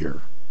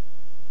failure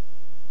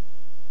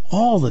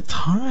all the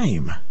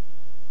time.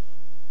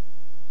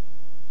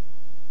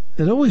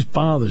 It always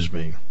bothers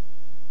me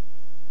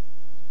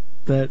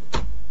that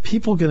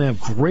people can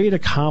have great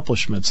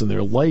accomplishments in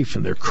their life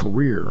and their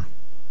career,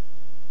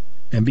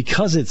 and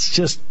because it's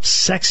just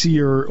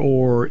sexier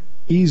or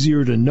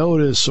easier to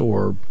notice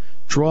or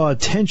draw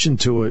attention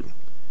to it,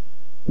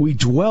 we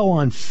dwell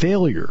on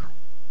failure.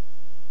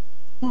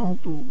 Well,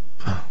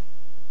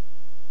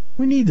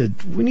 we need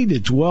to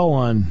dwell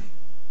on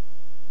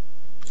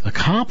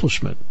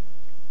accomplishment.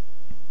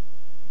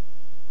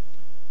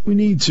 We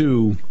need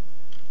to,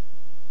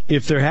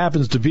 if there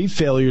happens to be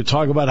failure,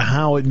 talk about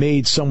how it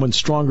made someone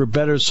stronger,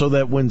 better, so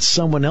that when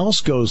someone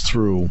else goes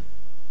through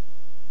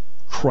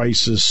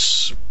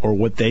crisis or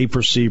what they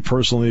perceive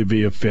personally to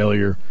be a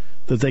failure,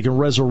 that they can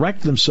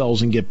resurrect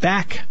themselves and get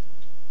back.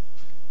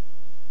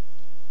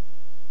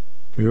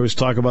 We always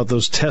talk about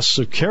those tests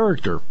of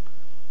character.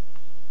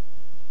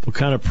 What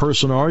kind of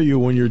person are you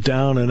when you're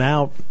down and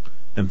out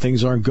and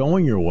things aren't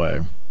going your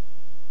way?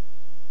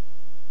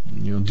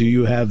 Do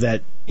you have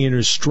that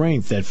inner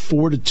strength, that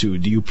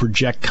fortitude? Do you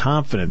project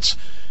confidence?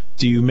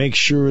 Do you make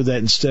sure that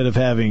instead of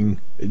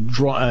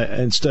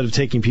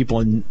taking people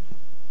and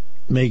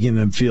making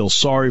them feel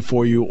sorry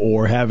for you,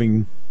 or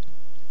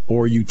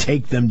you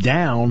take them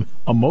down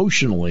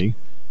emotionally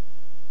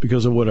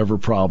because of whatever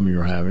problem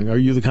you're having, are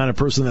you the kind of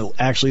person that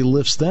actually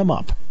lifts them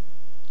up,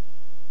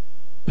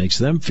 makes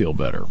them feel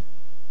better,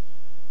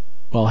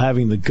 while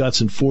having the guts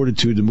and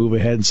fortitude to move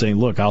ahead and saying,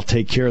 look, I'll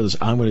take care of this,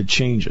 I'm going to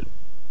change it?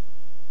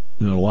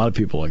 There are a lot of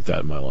people like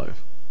that in my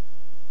life.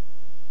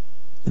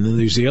 And then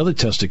there's the other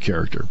test of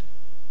character.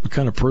 What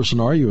kind of person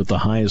are you at the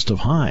highest of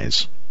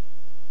highs?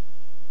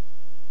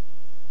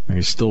 Are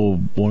you still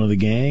one of the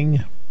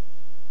gang?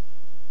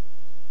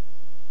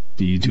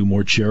 Do you do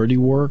more charity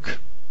work?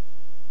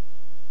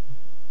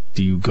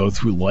 Do you go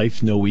through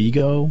life no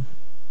ego?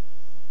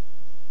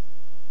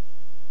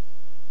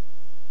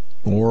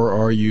 Or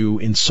are you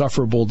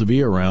insufferable to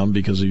be around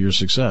because of your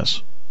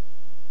success?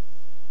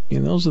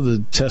 And those are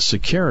the tests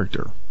of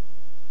character.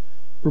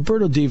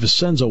 Roberto Di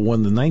Vincenzo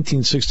won the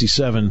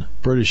 1967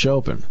 British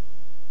Open.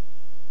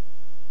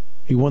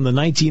 He won the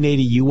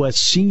 1980 U.S.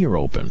 Senior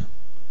Open.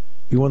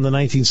 He won the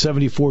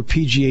 1974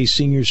 PGA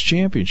Seniors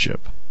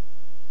Championship.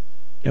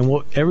 And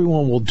what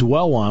everyone will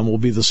dwell on will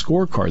be the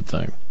scorecard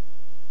thing.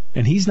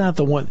 And he's not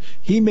the one.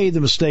 He made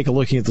the mistake of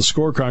looking at the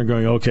scorecard and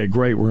going, okay,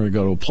 great, we're going to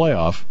go to a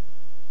playoff.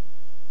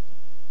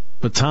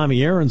 But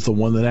Tommy Aaron's the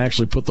one that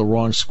actually put the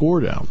wrong score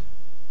down.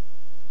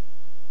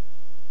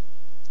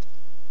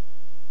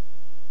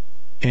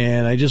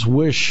 And I just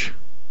wish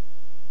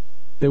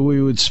that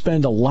we would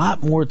spend a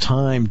lot more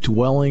time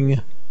dwelling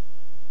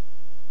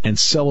and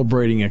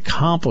celebrating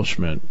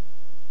accomplishment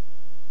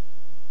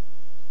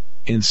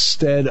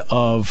instead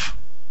of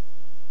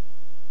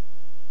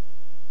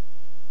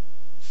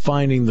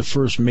finding the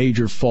first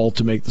major fault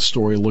to make the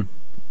story look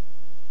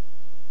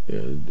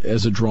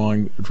as a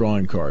drawing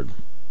card.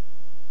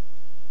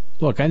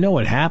 Look, I know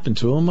what happened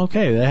to him.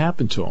 Okay, that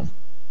happened to him.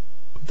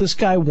 But this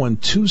guy won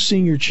 2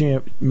 senior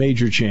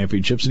major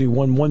championships, and he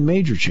won 1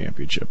 major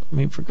championship. I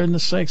mean, for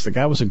goodness sakes, the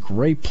guy was a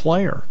great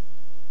player.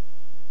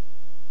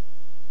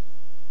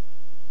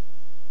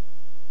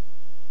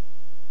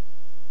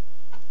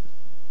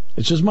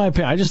 It's just my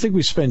opinion. I just think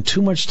we spend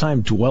too much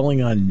time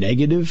dwelling on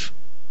negative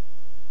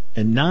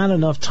and not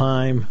enough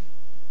time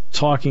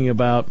talking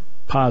about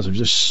positives.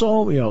 There's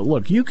so,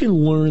 look, you can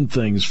learn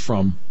things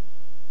from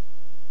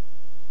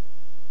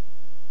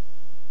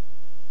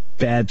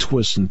bad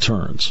twists and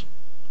turns.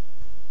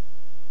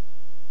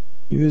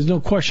 There's no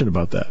question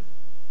about that.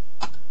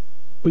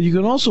 But you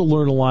can also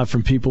learn a lot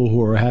from people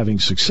who are having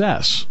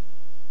success.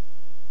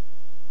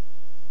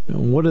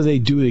 What do they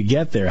do to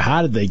get there?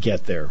 How did they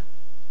get there?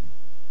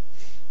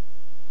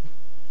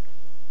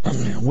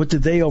 What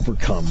did they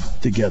overcome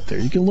to get there?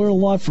 You can learn a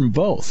lot from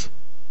both.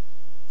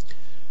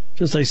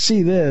 Just I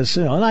see this,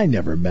 and I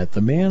never met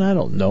the man. I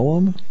don't know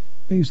him.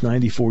 He's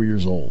 94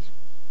 years old.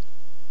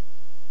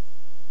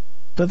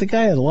 But the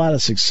guy had a lot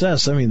of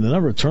success. I mean, the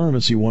number of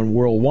tournaments he won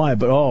worldwide,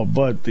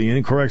 but the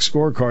incorrect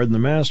scorecard in the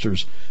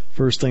Masters,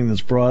 first thing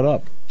that's brought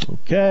up.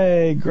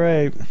 Okay,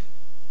 great.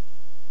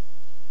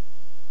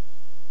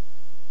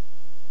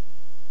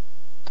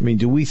 I mean,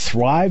 do we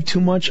thrive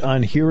too much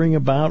on hearing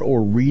about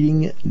or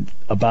reading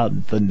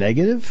about the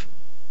negative?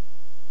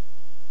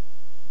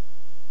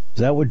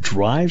 Is that what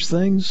drives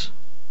things?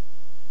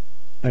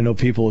 I know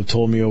people have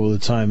told me over the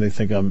time they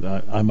think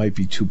I might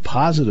be too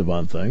positive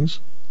on things.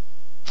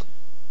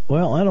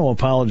 Well, I don't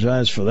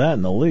apologize for that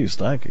in the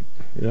least. I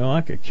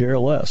could care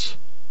less.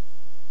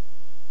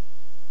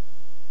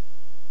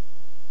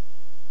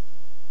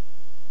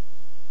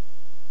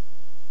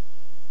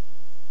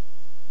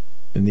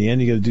 In the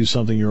end, you got to do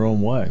something your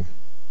own way.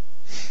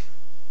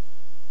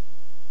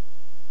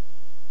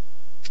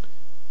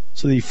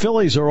 So the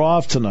Phillies are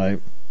off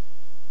tonight,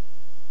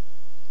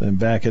 then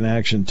back in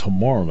action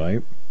tomorrow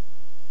night.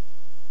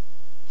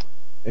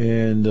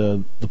 And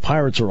the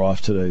Pirates are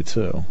off today,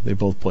 too. They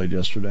both played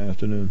yesterday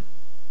afternoon.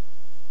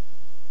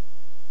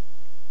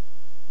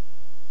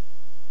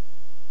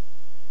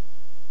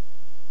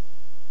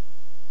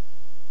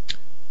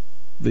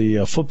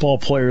 The football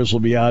players will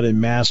be out in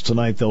mass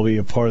tonight. They'll be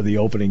a part of the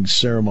opening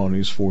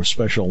ceremonies for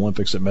Special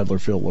Olympics at Medler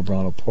Field,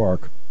 LeBron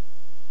Park.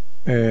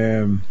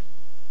 And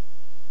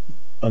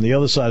on the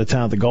other side of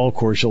town at the golf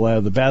course, you'll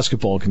have the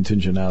basketball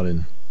contingent out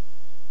in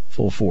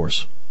full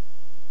force.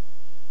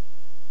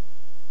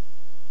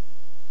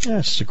 Yeah,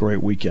 it's just a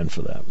great weekend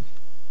for that.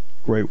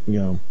 Great,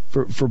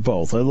 for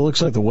both. It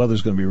looks like the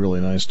weather's going to be really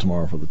nice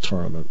tomorrow for the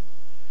tournament,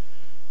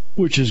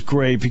 which is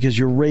great because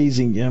you're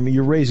raising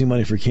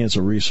money for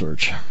cancer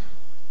research.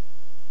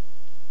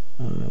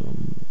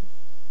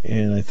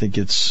 And I think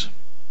it's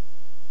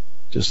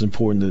just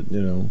important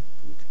that,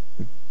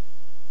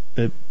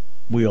 that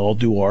we all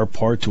do our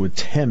part to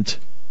attempt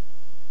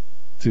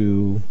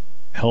to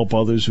help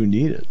others who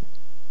need it.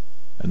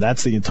 And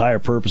that's the entire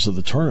purpose of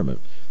the tournament.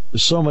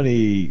 There's so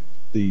many,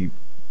 the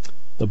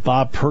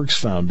Bob Perks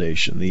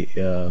Foundation,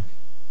 the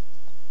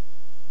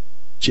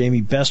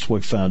Jamie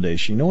Bestwick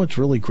Foundation. You know what's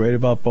really great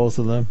about both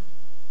of them?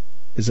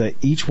 Is that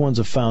each one's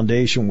a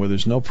foundation where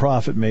there's no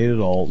profit made at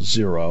all,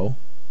 zero,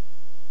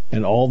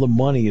 and all the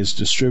money is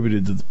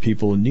distributed to the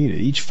people who need it.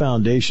 Each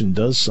foundation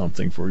does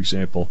something. For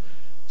example,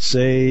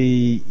 say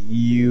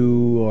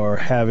you are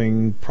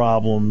having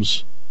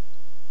problems.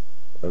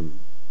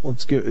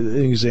 Let's give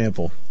an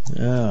example.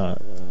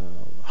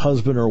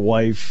 Husband or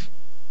wife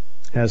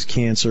has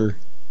cancer.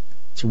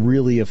 It's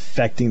really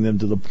affecting them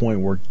to the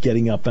point where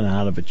getting up and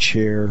out of a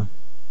chair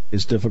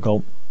is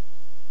difficult.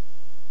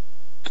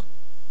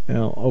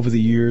 over the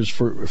years,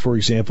 for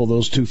example,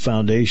 those two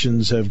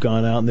foundations have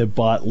gone out and they've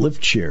bought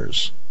lift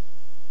chairs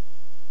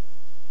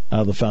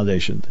out of the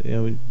foundation.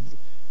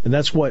 And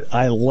that's what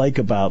I like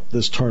about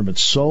this tournament.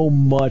 So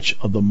much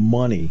of the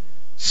money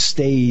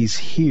stays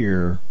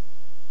here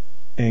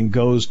and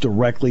goes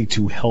directly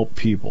to help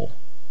people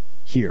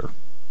here.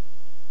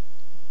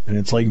 And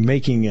it's like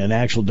making an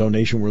actual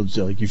donation where it's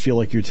like you feel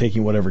like you're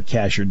taking whatever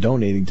cash you're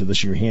donating to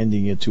this, you're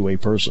handing it to a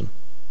person.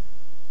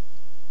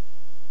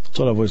 That's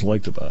what I've always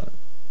liked about it.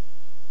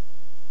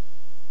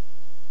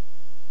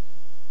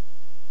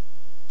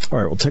 All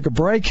right, we'll take a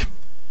break.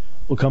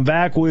 We'll come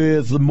back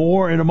with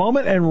more in a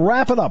moment and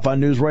wrap it up on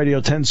News Radio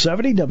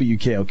 1070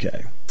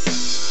 WKOK.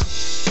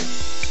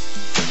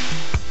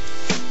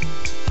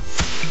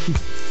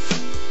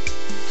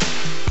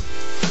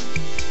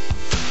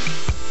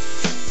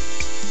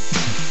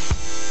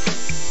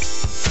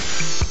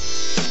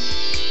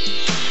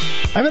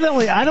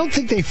 Evidently, I don't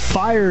think they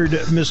fired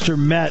Mr.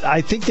 Met.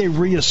 I think they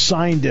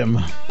reassigned him.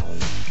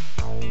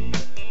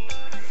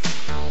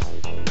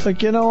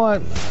 Like, you know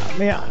what? I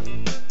mean,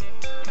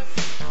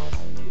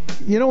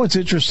 you know what's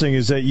interesting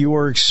is that you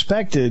are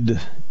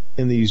expected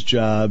in these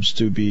jobs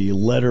to be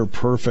letter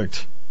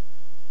perfect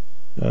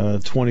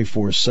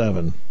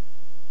 24/7.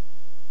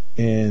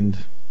 And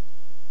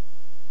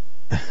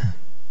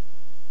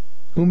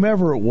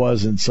whomever it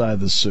was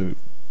inside the suit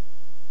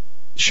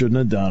shouldn't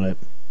have done it.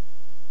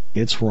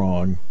 It's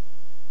wrong.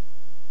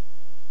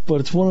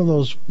 But it's one of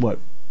those, would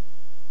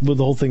the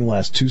whole thing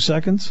last 2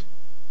 seconds?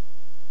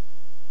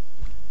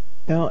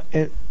 Now,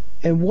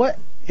 and what,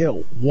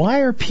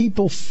 why are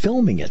people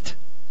filming it?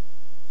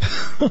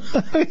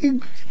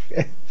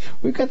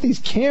 We've got these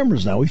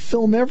cameras now. We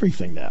film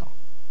everything now.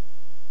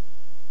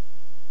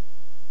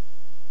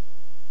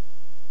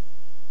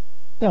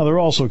 Now, they're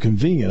also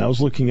convenient. I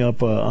was looking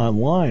up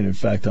online, in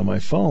fact, on my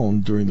phone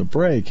during the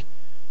break,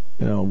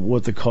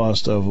 what the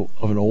cost of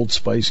an Old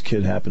Spice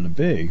kit happened to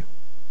be.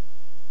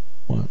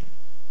 What?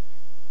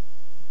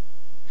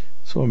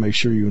 So I'll make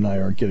sure you and I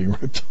aren't getting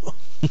ripped off.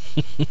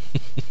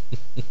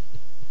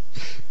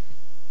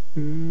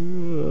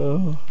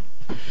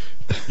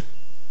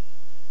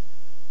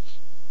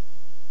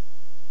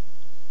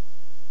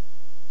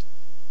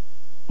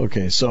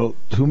 Okay, so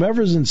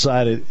whomever's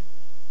inside it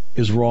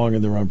is wrong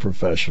and they're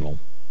unprofessional.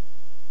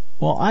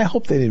 Well, I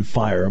hope they didn't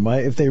fire him.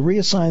 If they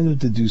reassigned him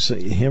to do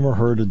him or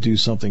her to do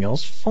something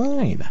else,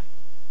 fine.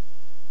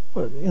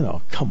 But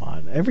come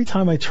on. Every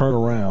time I turn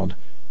around,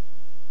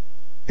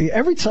 I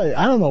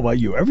don't know about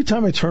you. Every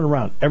time I turn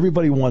around,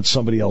 everybody wants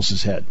somebody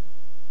else's head.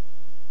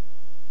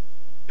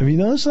 Have you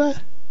noticed that?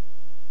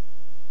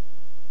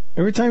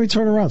 Every time you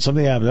turn around,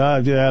 something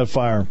happens. Yeah,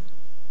 fire.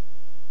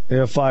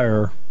 Yeah,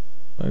 fire.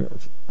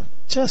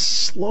 Just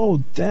slow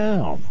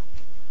down.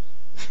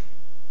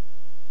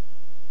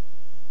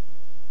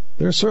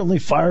 There are certainly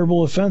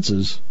fireable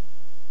offenses.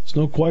 There's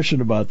no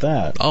question about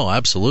that. Oh,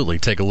 absolutely.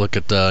 Take a look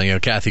at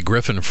Kathy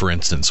Griffin, for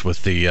instance,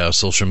 with the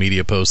social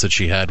media post that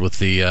she had with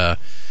the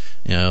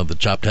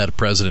chopped head of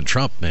President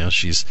Trump.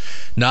 She's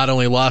not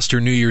only lost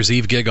her New Year's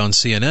Eve gig on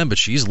CNN, but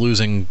she's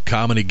losing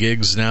comedy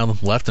gigs now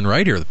left and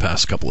right here the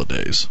past couple of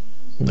days.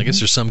 Mm-hmm. I guess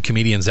there's some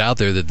comedians out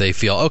there that they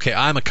feel, okay,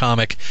 I'm a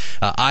comic.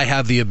 I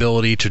have the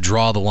ability to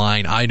draw the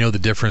line. I know the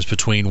difference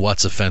between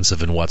what's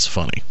offensive and what's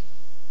funny.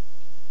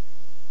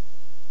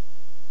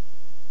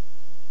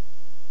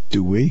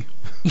 Do we?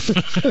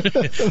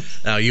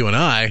 Now, you and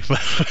I.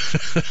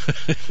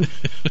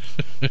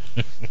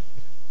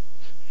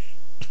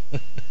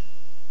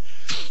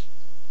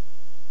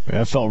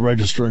 I felt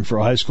registering for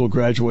a high school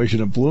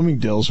graduation at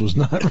Bloomingdale's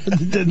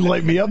didn't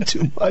light me up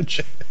too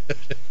much.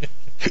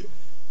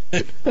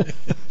 I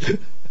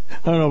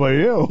don't know about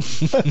you.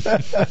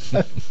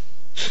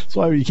 That's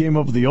why when you came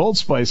up with the Old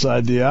Spice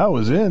idea, I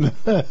was in.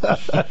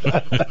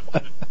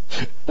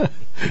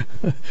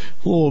 A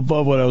little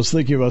above what I was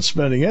thinking about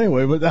spending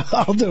anyway, but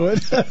I'll do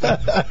it.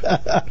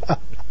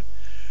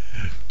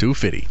 Too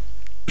fitty.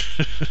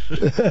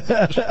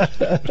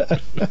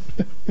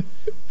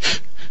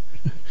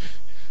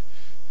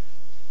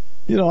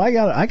 I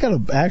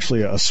got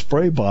actually a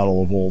spray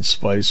bottle of Old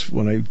Spice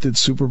when I did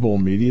Super Bowl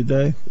Media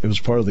Day. It was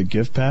part of the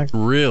gift pack.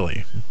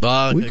 Really?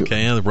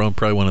 Okay, they're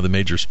probably one of the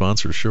major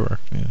sponsors, sure.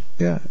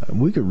 Yeah,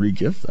 we could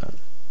re-gift that.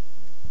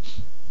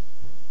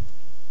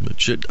 But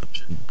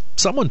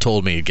someone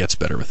told me it gets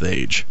better with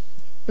age.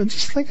 And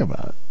just think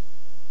about it.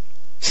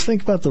 Just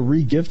think about the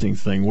re-gifting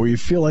thing where you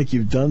feel like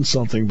you've done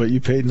something, but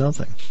you paid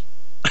nothing.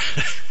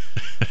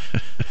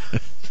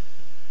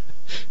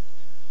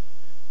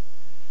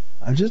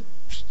 I'm just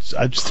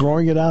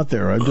throwing it out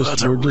there.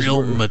 That's a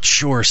real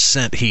mature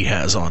scent he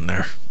has on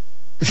there.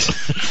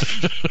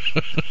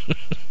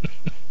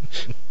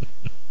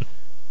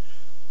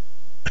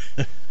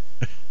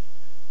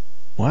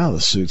 Wow, the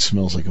suit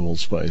smells like Old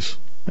Spice.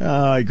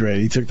 Oh,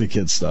 great. He took the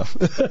kid's stuff.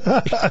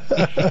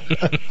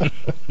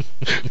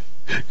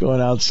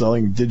 Going out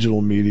selling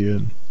digital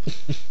media.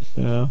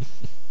 Yeah.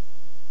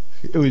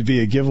 It would be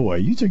a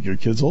giveaway. You took your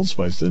kid's Old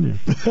Spice, didn't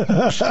you?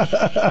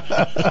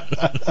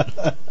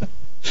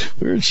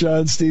 We heard Sean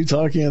and Steve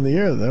talking on the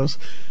air.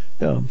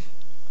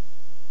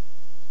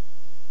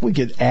 we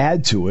could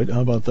add to it.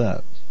 How about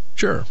that?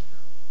 Sure.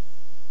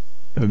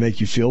 It would make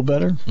you feel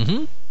better?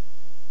 Mm-hmm.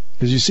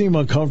 Because you seem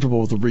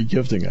uncomfortable with the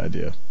regifting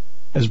idea,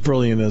 as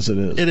brilliant as it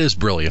is. It is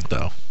brilliant,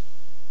 though.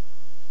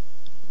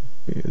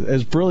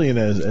 As brilliant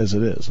as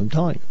it is, I'm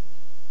telling you.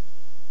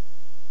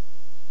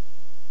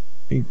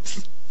 I mean,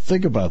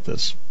 think about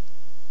this.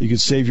 You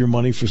could save your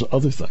money for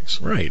other things.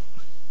 Right.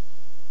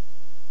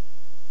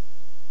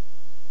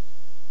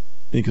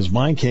 Because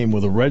mine came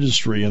with a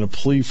registry and a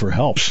plea for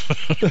help.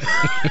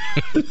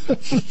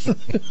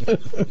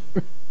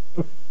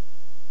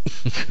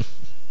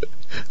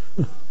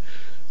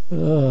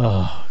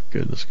 Oh,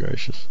 goodness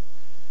gracious.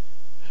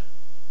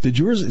 Did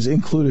yours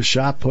include a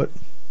shot put?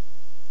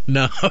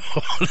 No.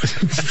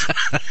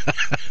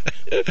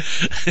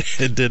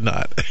 It did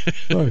not.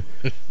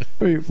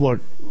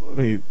 Look,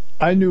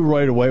 I knew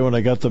right away when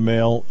I got the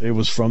mail it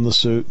was from the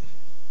suit.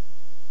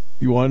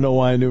 You want to know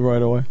why I knew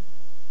right away?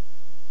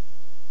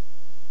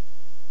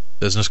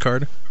 Business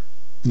card?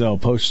 No,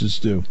 postage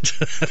due.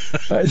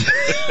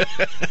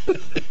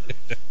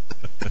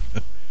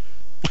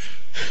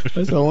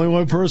 The only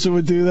one person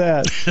would do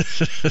that.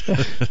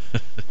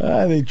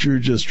 I think Drew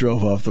just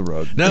drove off the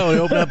road. When they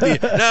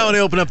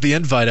open up the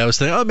invite, I was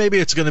thinking, oh, maybe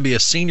it's going to be a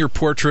senior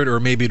portrait, or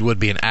maybe it would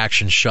be an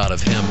action shot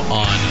of him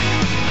on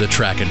the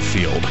track and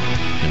field.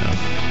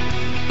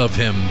 Of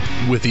him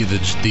with either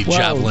the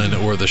javelin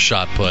or the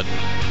shot put.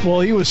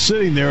 Well, he was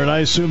sitting there, and I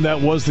assumed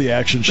that was the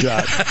action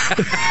shot.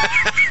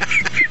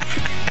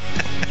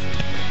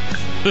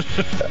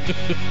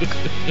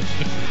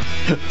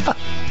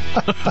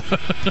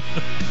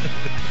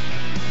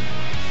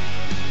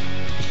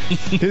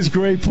 His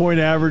grade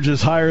point average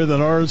is higher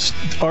than ours,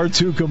 our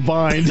two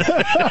combined.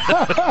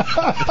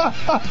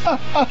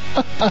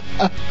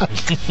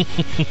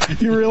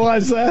 You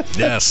realize that?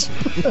 Yes.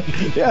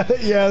 Yeah,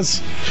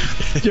 yes.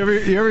 You ever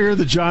hear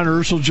the John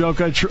Urschel joke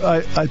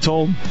I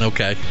told?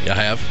 Okay, I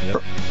have.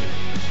 Yep.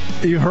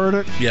 You heard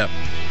it? Yep.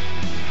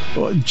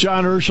 Well,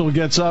 John Urschel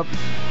gets up,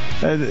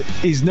 and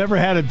he's never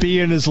had a B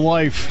in his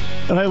life.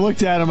 And I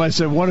looked at him, I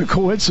said, what a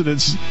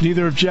coincidence.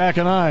 Neither have Jack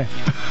and I.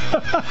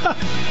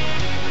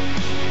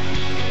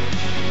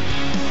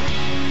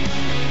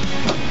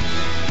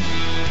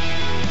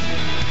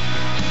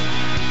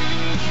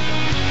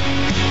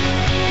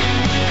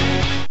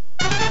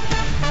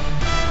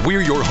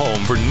 We're your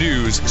home for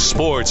news,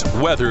 sports,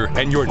 weather,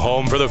 and your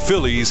home for the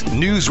Phillies.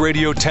 News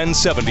Radio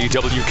 1070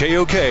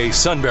 WKOK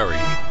Sunbury.